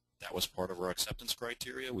exceptions. That was part of our acceptance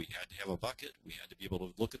criteria. We had to have a bucket. We had to be able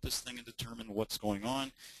to look at this thing and determine what's going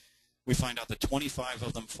on. We find out that 25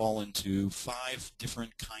 of them fall into 5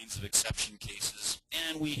 different kinds of exception cases,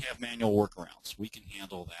 and we have manual workarounds. We can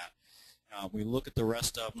handle that. We look at the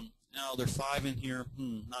rest of them. No, there are 5 in here.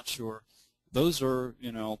 Not sure. Those are,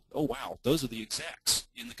 you know, oh wow, those are the execs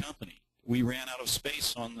in the company. We ran out of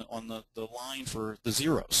space on the line for the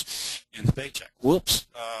zeros in the paycheck. Whoops.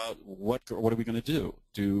 What are we going to do?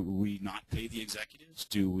 Do we not pay the executives?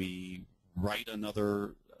 Do we write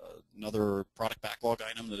another product backlog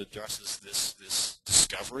item that addresses this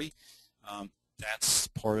discovery? That's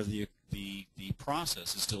part of the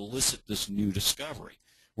process, is to elicit this new discovery.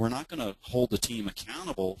 We're not going to hold the team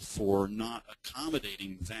accountable for not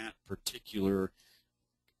accommodating that particular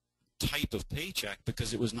type of paycheck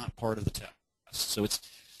because it was not part of the test. So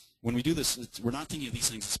when we do this, we're not thinking of these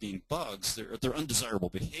things as being bugs. They're undesirable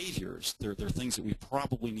behaviors. They're things that we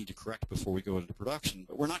probably need to correct before we go into production.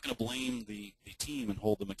 But we're not going to blame the team and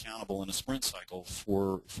hold them accountable in a sprint cycle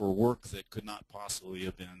for work that could not possibly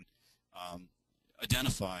have been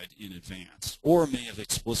identified in advance or may have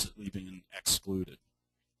explicitly been excluded.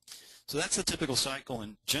 So that's the typical cycle,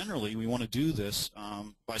 and generally we want to do this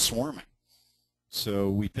by swarming. So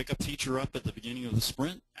we pick a feature up at the beginning of the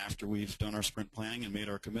sprint after we've done our sprint planning and made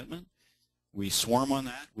our commitment. We swarm on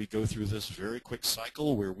that. We go through this very quick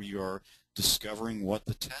cycle where we are discovering what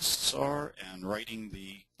the tests are and writing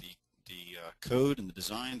the code and the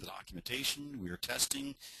design, the documentation. We are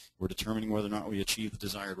testing. We're determining whether or not we achieve the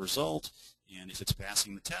desired result, and if it's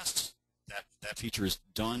passing the test, that feature is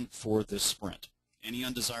done for this sprint. Any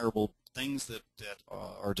undesirable things that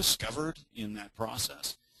are discovered in that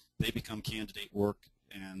process, they become candidate work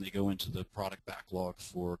and they go into the product backlog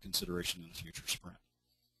for consideration in a future sprint.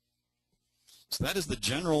 So that is the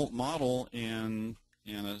general model and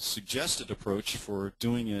a suggested approach for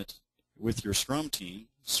doing it with your Scrum team,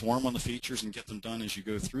 swarm on the features and get them done as you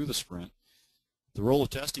go through the sprint. The role of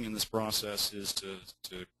testing in this process is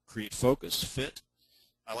to create focus, fit.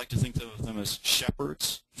 I like to think of them as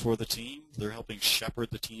shepherds for the team. They're helping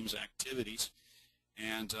shepherd the team's activities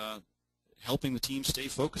and helping the team stay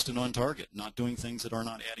focused and on target, not doing things that are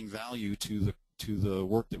not adding value to the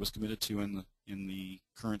work that was committed to in the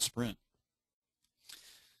current sprint.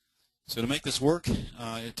 So to make this work,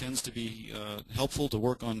 it tends to be helpful to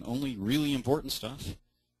work on only really important stuff,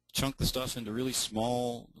 chunk the stuff into really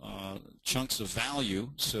small chunks of value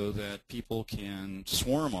so that people can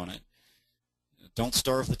swarm on it. Don't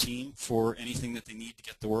starve the team for anything that they need to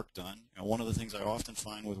get the work done. You know, one of the things I often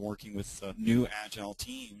find with working with new Agile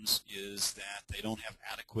teams is that they don't have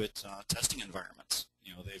adequate testing environments.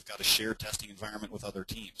 You know, they've got a shared testing environment with other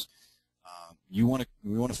teams. We want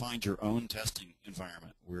to find your own testing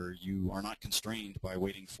environment where you are not constrained by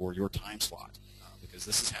waiting for your time slot, because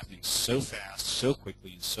this is happening so fast, so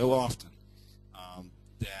quickly, and so often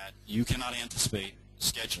that you cannot anticipate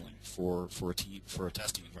scheduling for a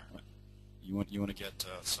testing environment. You want to get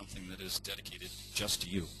something that is dedicated just to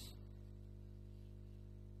you.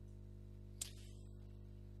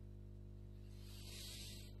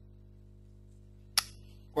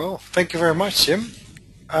 Well, thank you very much, Jim.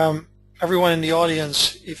 Everyone in the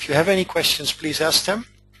audience, if you have any questions, please ask them.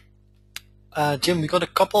 Jim, we got a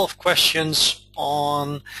couple of questions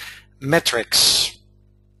on metrics.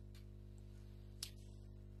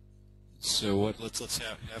 So let's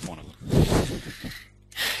have one of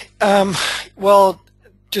them. Well,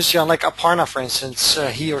 just like Aparna, for instance,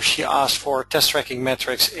 he or she asked for test tracking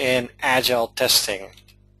metrics in Agile testing.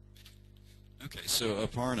 Okay, so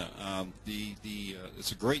Aparna,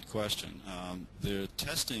 it's a great question. The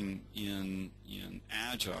testing in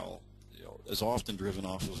Agile is often driven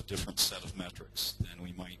off of a different set of metrics than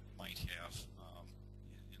we might have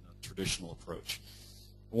in a traditional approach.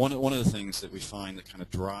 One of the things that we find that kind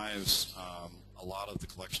of drives a lot of the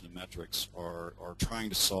collection of metrics are trying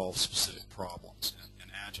to solve specific problems, and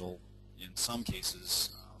Agile, in some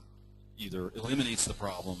cases, either eliminates the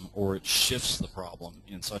problem or it shifts the problem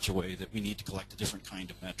in such a way that we need to collect a different kind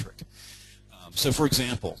of metric. So for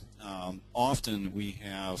example, often we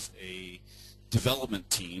have a development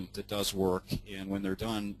team that does work, and when they're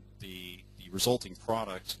done, the resulting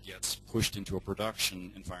product gets pushed into a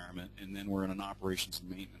production environment, and then we're in an operations and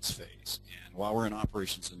maintenance phase. And while we're in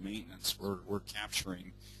operations and maintenance, we're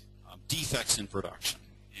capturing defects in production.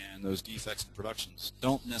 And those defects in productions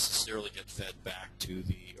don't necessarily get fed back to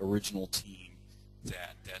the original team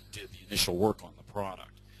that did the initial work on the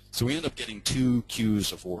product. So we end up getting two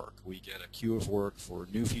queues of work. We get a queue of work for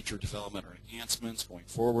new feature development or enhancements going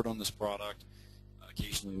forward on this product.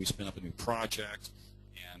 Occasionally we spin up a new project,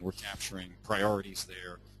 and we're capturing priorities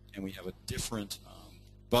there. And we have a different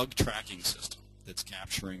bug tracking system that's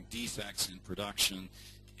capturing defects in production,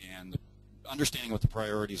 and understanding what the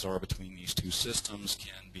priorities are between these two systems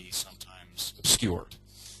can be sometimes obscured.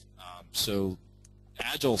 So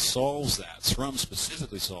Agile solves that, Scrum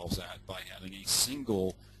specifically solves that by having a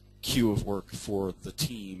single queue of work for the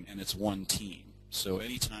team, and it's one team. So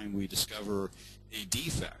anytime we discover a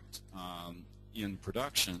defect in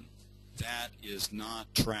production, that is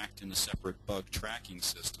not tracked in a separate bug tracking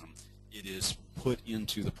system. It is put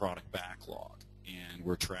into the product backlog, and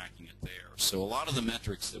we're tracking it there. So a lot of the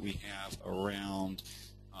metrics that we have around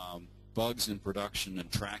bugs in production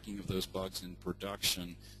and tracking of those bugs in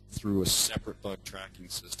production through a separate bug tracking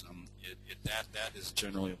system, that is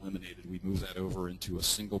generally eliminated. We move that over into a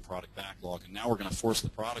single product backlog, and now we're going to force the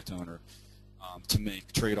product owner to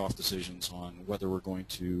make trade-off decisions on whether we're going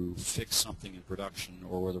to fix something in production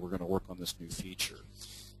or whether we're going to work on this new feature.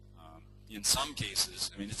 In some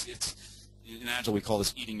cases, I mean, it's in Agile we call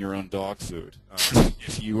this eating your own dog food.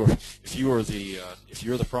 If you're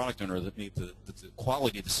the product owner that made the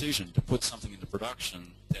quality decision to put something into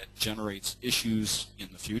production that generates issues in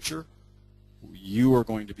the future, you are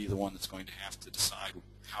going to be the one that's going to have to decide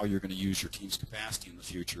how you're going to use your team's capacity in the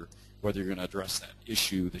future, whether you're going to address that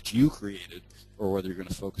issue that you created or whether you're going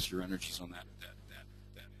to focus your energies on that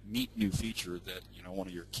neat new feature that one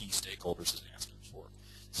of your key stakeholders is asking for.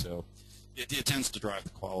 So it tends to drive the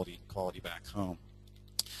quality back home.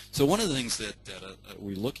 So one of the things that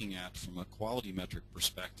we're looking at from a quality metric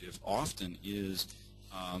perspective often is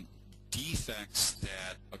defects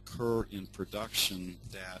that occur in production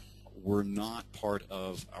that were not part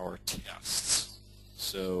of our tests.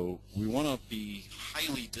 So we want to be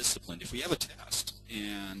highly disciplined. If we have a test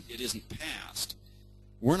and it isn't passed,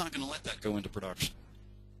 we're not going to let that go into production.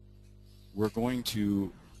 We're going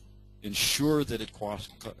to ensure that it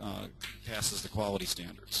passes the quality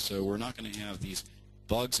standards. So we're not going to have these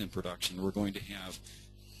bugs in production, we're going to have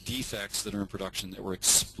defects that are in production that were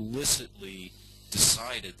explicitly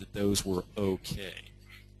decided that those were okay.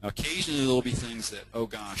 Now, occasionally there will be things that, oh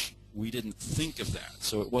gosh, we didn't think of that,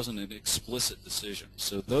 so it wasn't an explicit decision.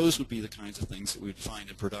 So those would be the kinds of things that we would find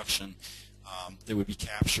in production that would be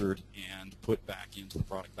captured and put back into the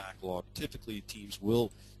product backlog. Typically, teams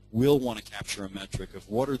will want to capture a metric of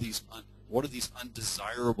what are these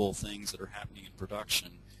undesirable things that are happening in production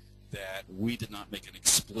that we did not make an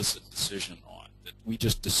explicit decision on, that we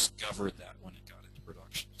just discovered that when it got into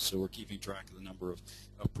production. So we're keeping track of the number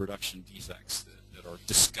of production defects that are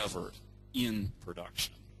discovered in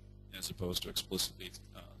production, as opposed to explicitly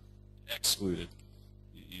excluded,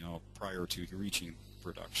 prior to reaching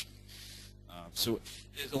production. So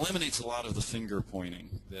it eliminates a lot of the finger pointing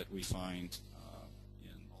that we find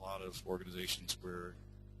in a lot of organizations where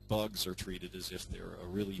bugs are treated as if they're a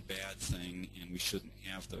really bad thing and we shouldn't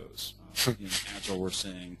have those. In Agile, we're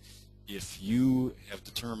saying if you have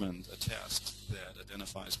determined a test that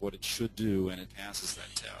identifies what it should do and it passes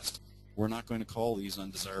that test, we're not going to call these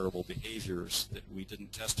undesirable behaviors that we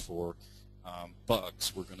didn't test for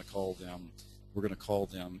bugs. We're going to call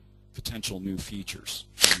them potential new features.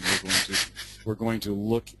 And we're going to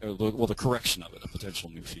look the correction of it, a potential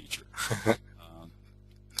new feature.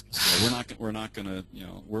 So we're not going to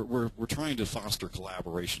we're trying to foster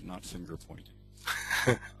collaboration, not finger pointing.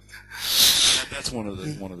 That's one of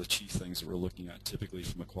the chief things that we're looking at typically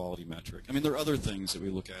from a quality metric. I mean, there are other things that we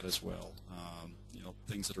look at as well.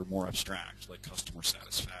 Things that are more abstract, like customer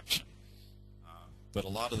satisfaction. But a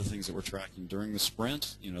lot of the things that we're tracking during the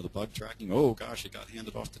sprint, the bug tracking, oh gosh, it got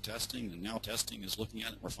handed off to testing, and now testing is looking at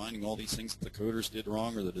it, and we're finding all these things that the coders did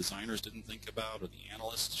wrong, or the designers didn't think about, or the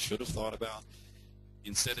analysts should have thought about.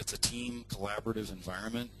 Instead, it's a team collaborative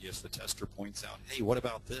environment. If the tester points out, hey, what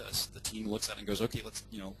about this? The team looks at it and goes, okay, let's,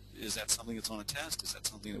 is that something that's on a test? Is that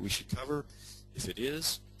something that we should cover? If it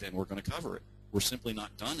is, then we're going to cover it. We're simply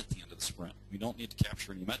not done at the end of the sprint. We don't need to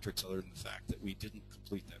capture any metrics other than the fact that we didn't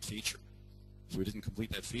complete that feature. If we didn't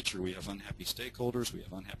complete that feature, we have unhappy stakeholders, we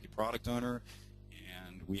have unhappy product owner,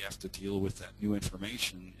 and we have to deal with that new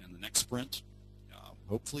information in the next sprint.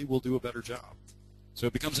 Hopefully we'll do a better job. So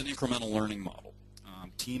it becomes an incremental learning model,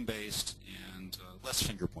 team-based and less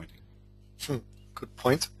finger-pointing. Good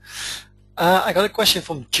point. I got a question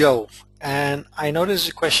from Joe, and I know this is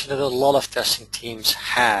a question that a lot of testing teams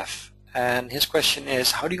have. And his question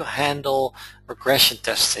is, how do you handle regression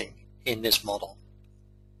testing in this model?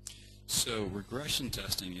 So regression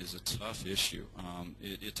testing is a tough issue.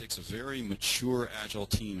 It takes a very mature Agile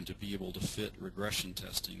team to be able to fit regression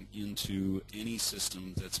testing into any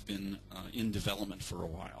system that's been in development for a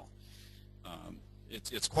while.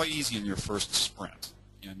 It's quite easy in your first sprint.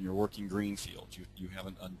 And you're working greenfield. You have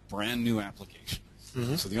a brand new application.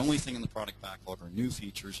 Mm-hmm. So the only thing in the product backlog are new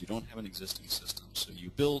features. You don't have an existing system. So you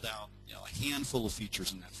build out a handful of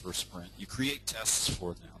features in that first sprint. You create tests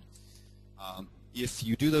for them. If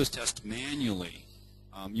you do those tests manually,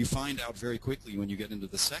 you find out very quickly when you get into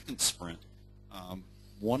the second sprint,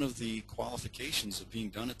 one of the qualifications of being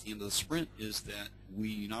done at the end of the sprint is that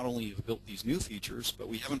we not only have built these new features, but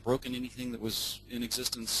we haven't broken anything that was in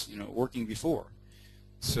existence, working before.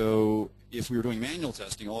 So if we were doing manual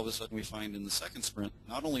testing, all of a sudden we find in the second sprint,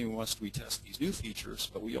 not only must we test these new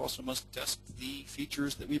features, but we also must test the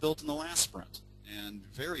features that we built in the last sprint. And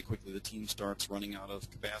very quickly the team starts running out of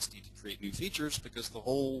capacity to create new features because the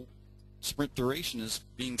whole sprint duration is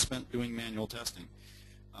being spent doing manual testing.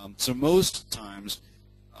 So most times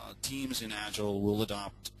teams in Agile will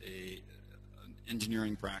adopt an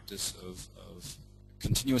engineering practice of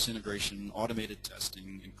continuous integration, automated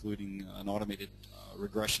testing, including an automated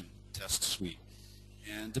regression test suite.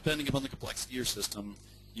 And depending upon the complexity of your system,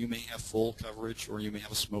 you may have full coverage or you may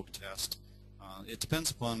have a smoke test. It depends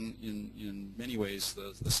upon, in many ways,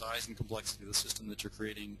 the size and complexity of the system that you're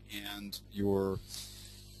creating and your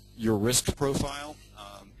risk profile.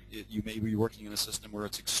 You may be working in a system where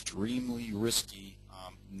it's extremely risky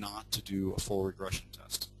not to do a full regression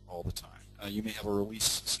test all the time. You may have a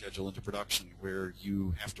release schedule into production where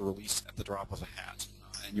you have to release at the drop of a hat,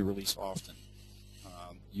 and you release often.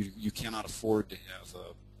 You cannot afford to have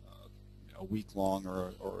a week-long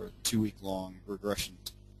or a 2-week-long regression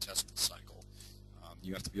test cycle.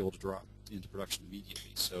 You have to be able to drop into production immediately.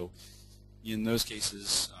 So in those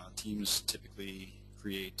cases, teams typically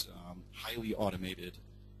create highly automated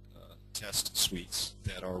test suites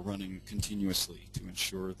that are running continuously to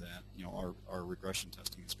ensure that our regression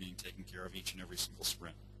testing is being taken care of each and every single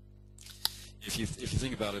sprint. If you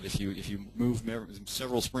think about it, if you move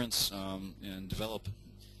several sprints and develop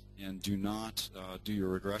and do not do your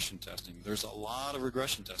regression testing. There's a lot of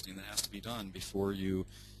regression testing that has to be done before you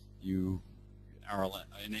are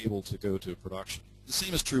enabled to go to production. The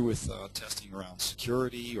same is true with testing around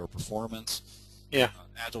security or performance. Yeah.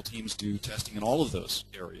 Agile teams do testing in all of those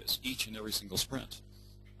areas, each and every single sprint.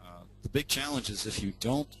 The big challenge is if you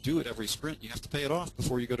don't do it every sprint, you have to pay it off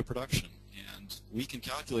before you go to production. And we can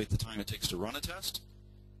calculate the time it takes to run a test.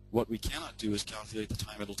 What we cannot do is calculate the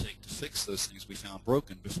time it'll take to fix those things we found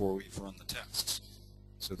broken before we've run the tests.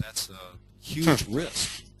 So that's a huge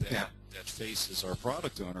risk that faces our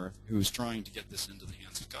product owner who's trying to get this into the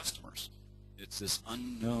hands of customers. It's this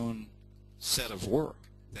unknown set of work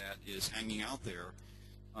that is hanging out there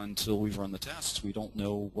until we've run the tests. We don't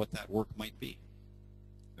know what that work might be.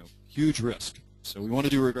 So, huge risk. So we want to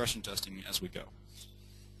do regression testing as we go.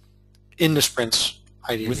 In the sprints,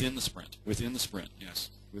 ideally. Within the sprint, yes.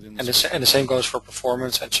 Within the and sprint. the same goes for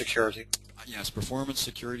performance and security. Yes, performance,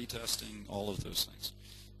 security testing, all of those things.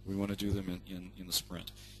 We want to do them in the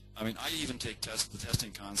sprint. I mean, I even take the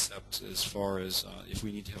testing concept as far as if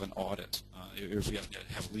we need to have an audit, if we have to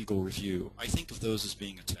have legal review. I think of those as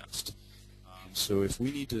being a test. So if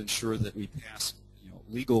we need to ensure that we pass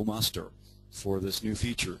legal muster for this new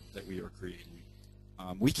feature that we are creating,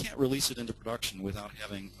 we can't release it into production without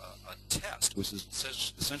having a test, which is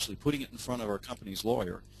essentially putting it in front of our company's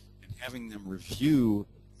lawyer and having them review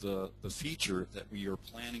the feature that we are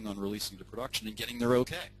planning on releasing to production and getting their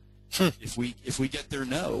okay. If we get their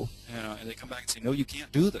no, and they come back and say, no, you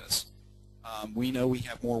can't do this, we know we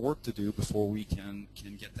have more work to do before we can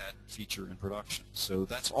get that feature in production. So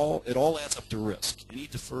that's all. It all adds up to risk. Any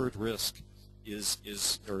deferred risk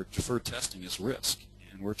or deferred testing is risk,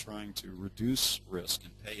 and we're trying to reduce risk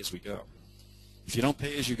and pay as we go. If you don't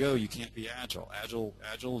pay as you go, you can't be agile.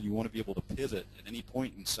 Agile, you want to be able to pivot at any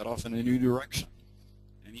point and set off in a new direction.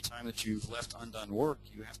 Anytime that you've left undone work,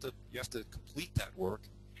 you have to complete that work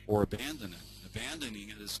or abandon it. Abandoning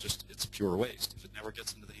it is it's pure waste. If it never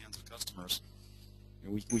gets into the hands of customers,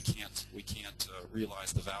 we can't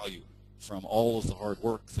realize the value from all of the hard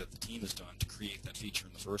work that the team has done to create that feature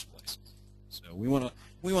in the first place. So we want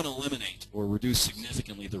to eliminate or reduce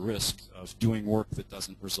significantly the risk of doing work that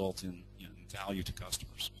doesn't result in value to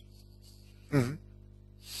customers. Mm-hmm.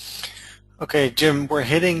 Okay, Jim, we're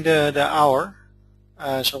hitting the hour,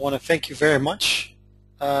 so I want to thank you very much.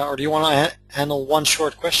 Or do you want to handle one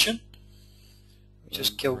short question?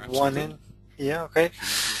 Just get one in. Yeah, okay.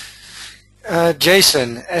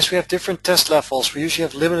 Jason, as we have different test levels, we usually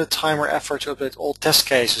have limited time or effort to update all test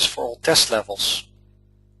cases for all test levels.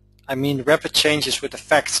 I mean, rapid changes would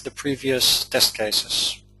affect the previous test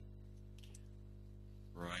cases.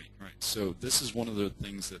 Right. So this is one of the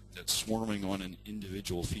things that swarming on an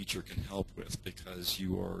individual feature can help with, because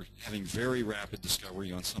you are having very rapid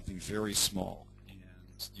discovery on something very small, and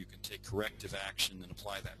you can take corrective action and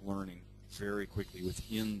apply that learning very quickly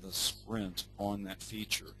within the sprint on that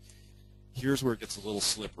feature. Here's where it gets a little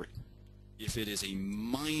slippery. If it is a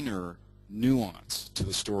minor nuance to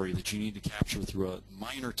the story that you need to capture through a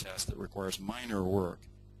minor test that requires minor work,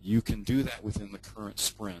 you can do that within the current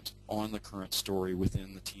sprint on the current story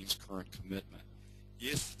within the team's current commitment.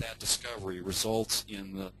 If that discovery results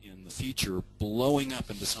in the feature blowing up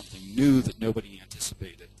into something new that nobody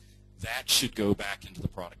anticipated, that should go back into the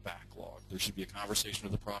product backlog. There should be a conversation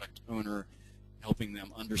with the product owner, helping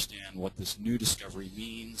them understand what this new discovery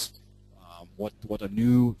means, what a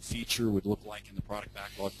new feature would look like in the product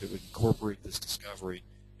backlog that would incorporate this discovery,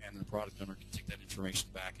 and the product owner can take that information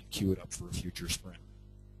back and queue it up for a future sprint.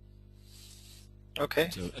 Okay.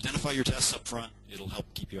 So identify your tests up front. It'll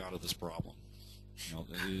help keep you out of this problem.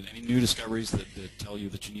 Any new discoveries that tell you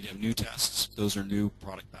that you need to have new tests, those are new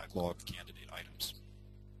product backlog candidate items.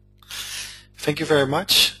 Thank you very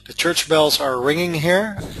much. The church bells are ringing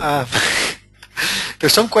here.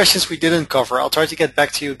 There's some questions we didn't cover. I'll try to get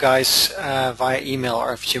back to you guys via email,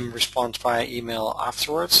 or if Jim responds via email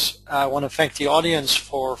afterwards. I want to thank the audience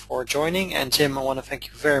for joining, and Jim, I want to thank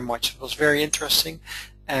you very much. It was very interesting,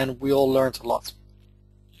 and we all learned a lot.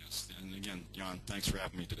 Yes, and again, Jan, thanks for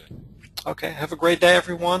having me today. Okay, have a great day,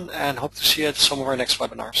 everyone, and hope to see you at some of our next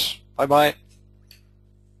webinars. Bye-bye.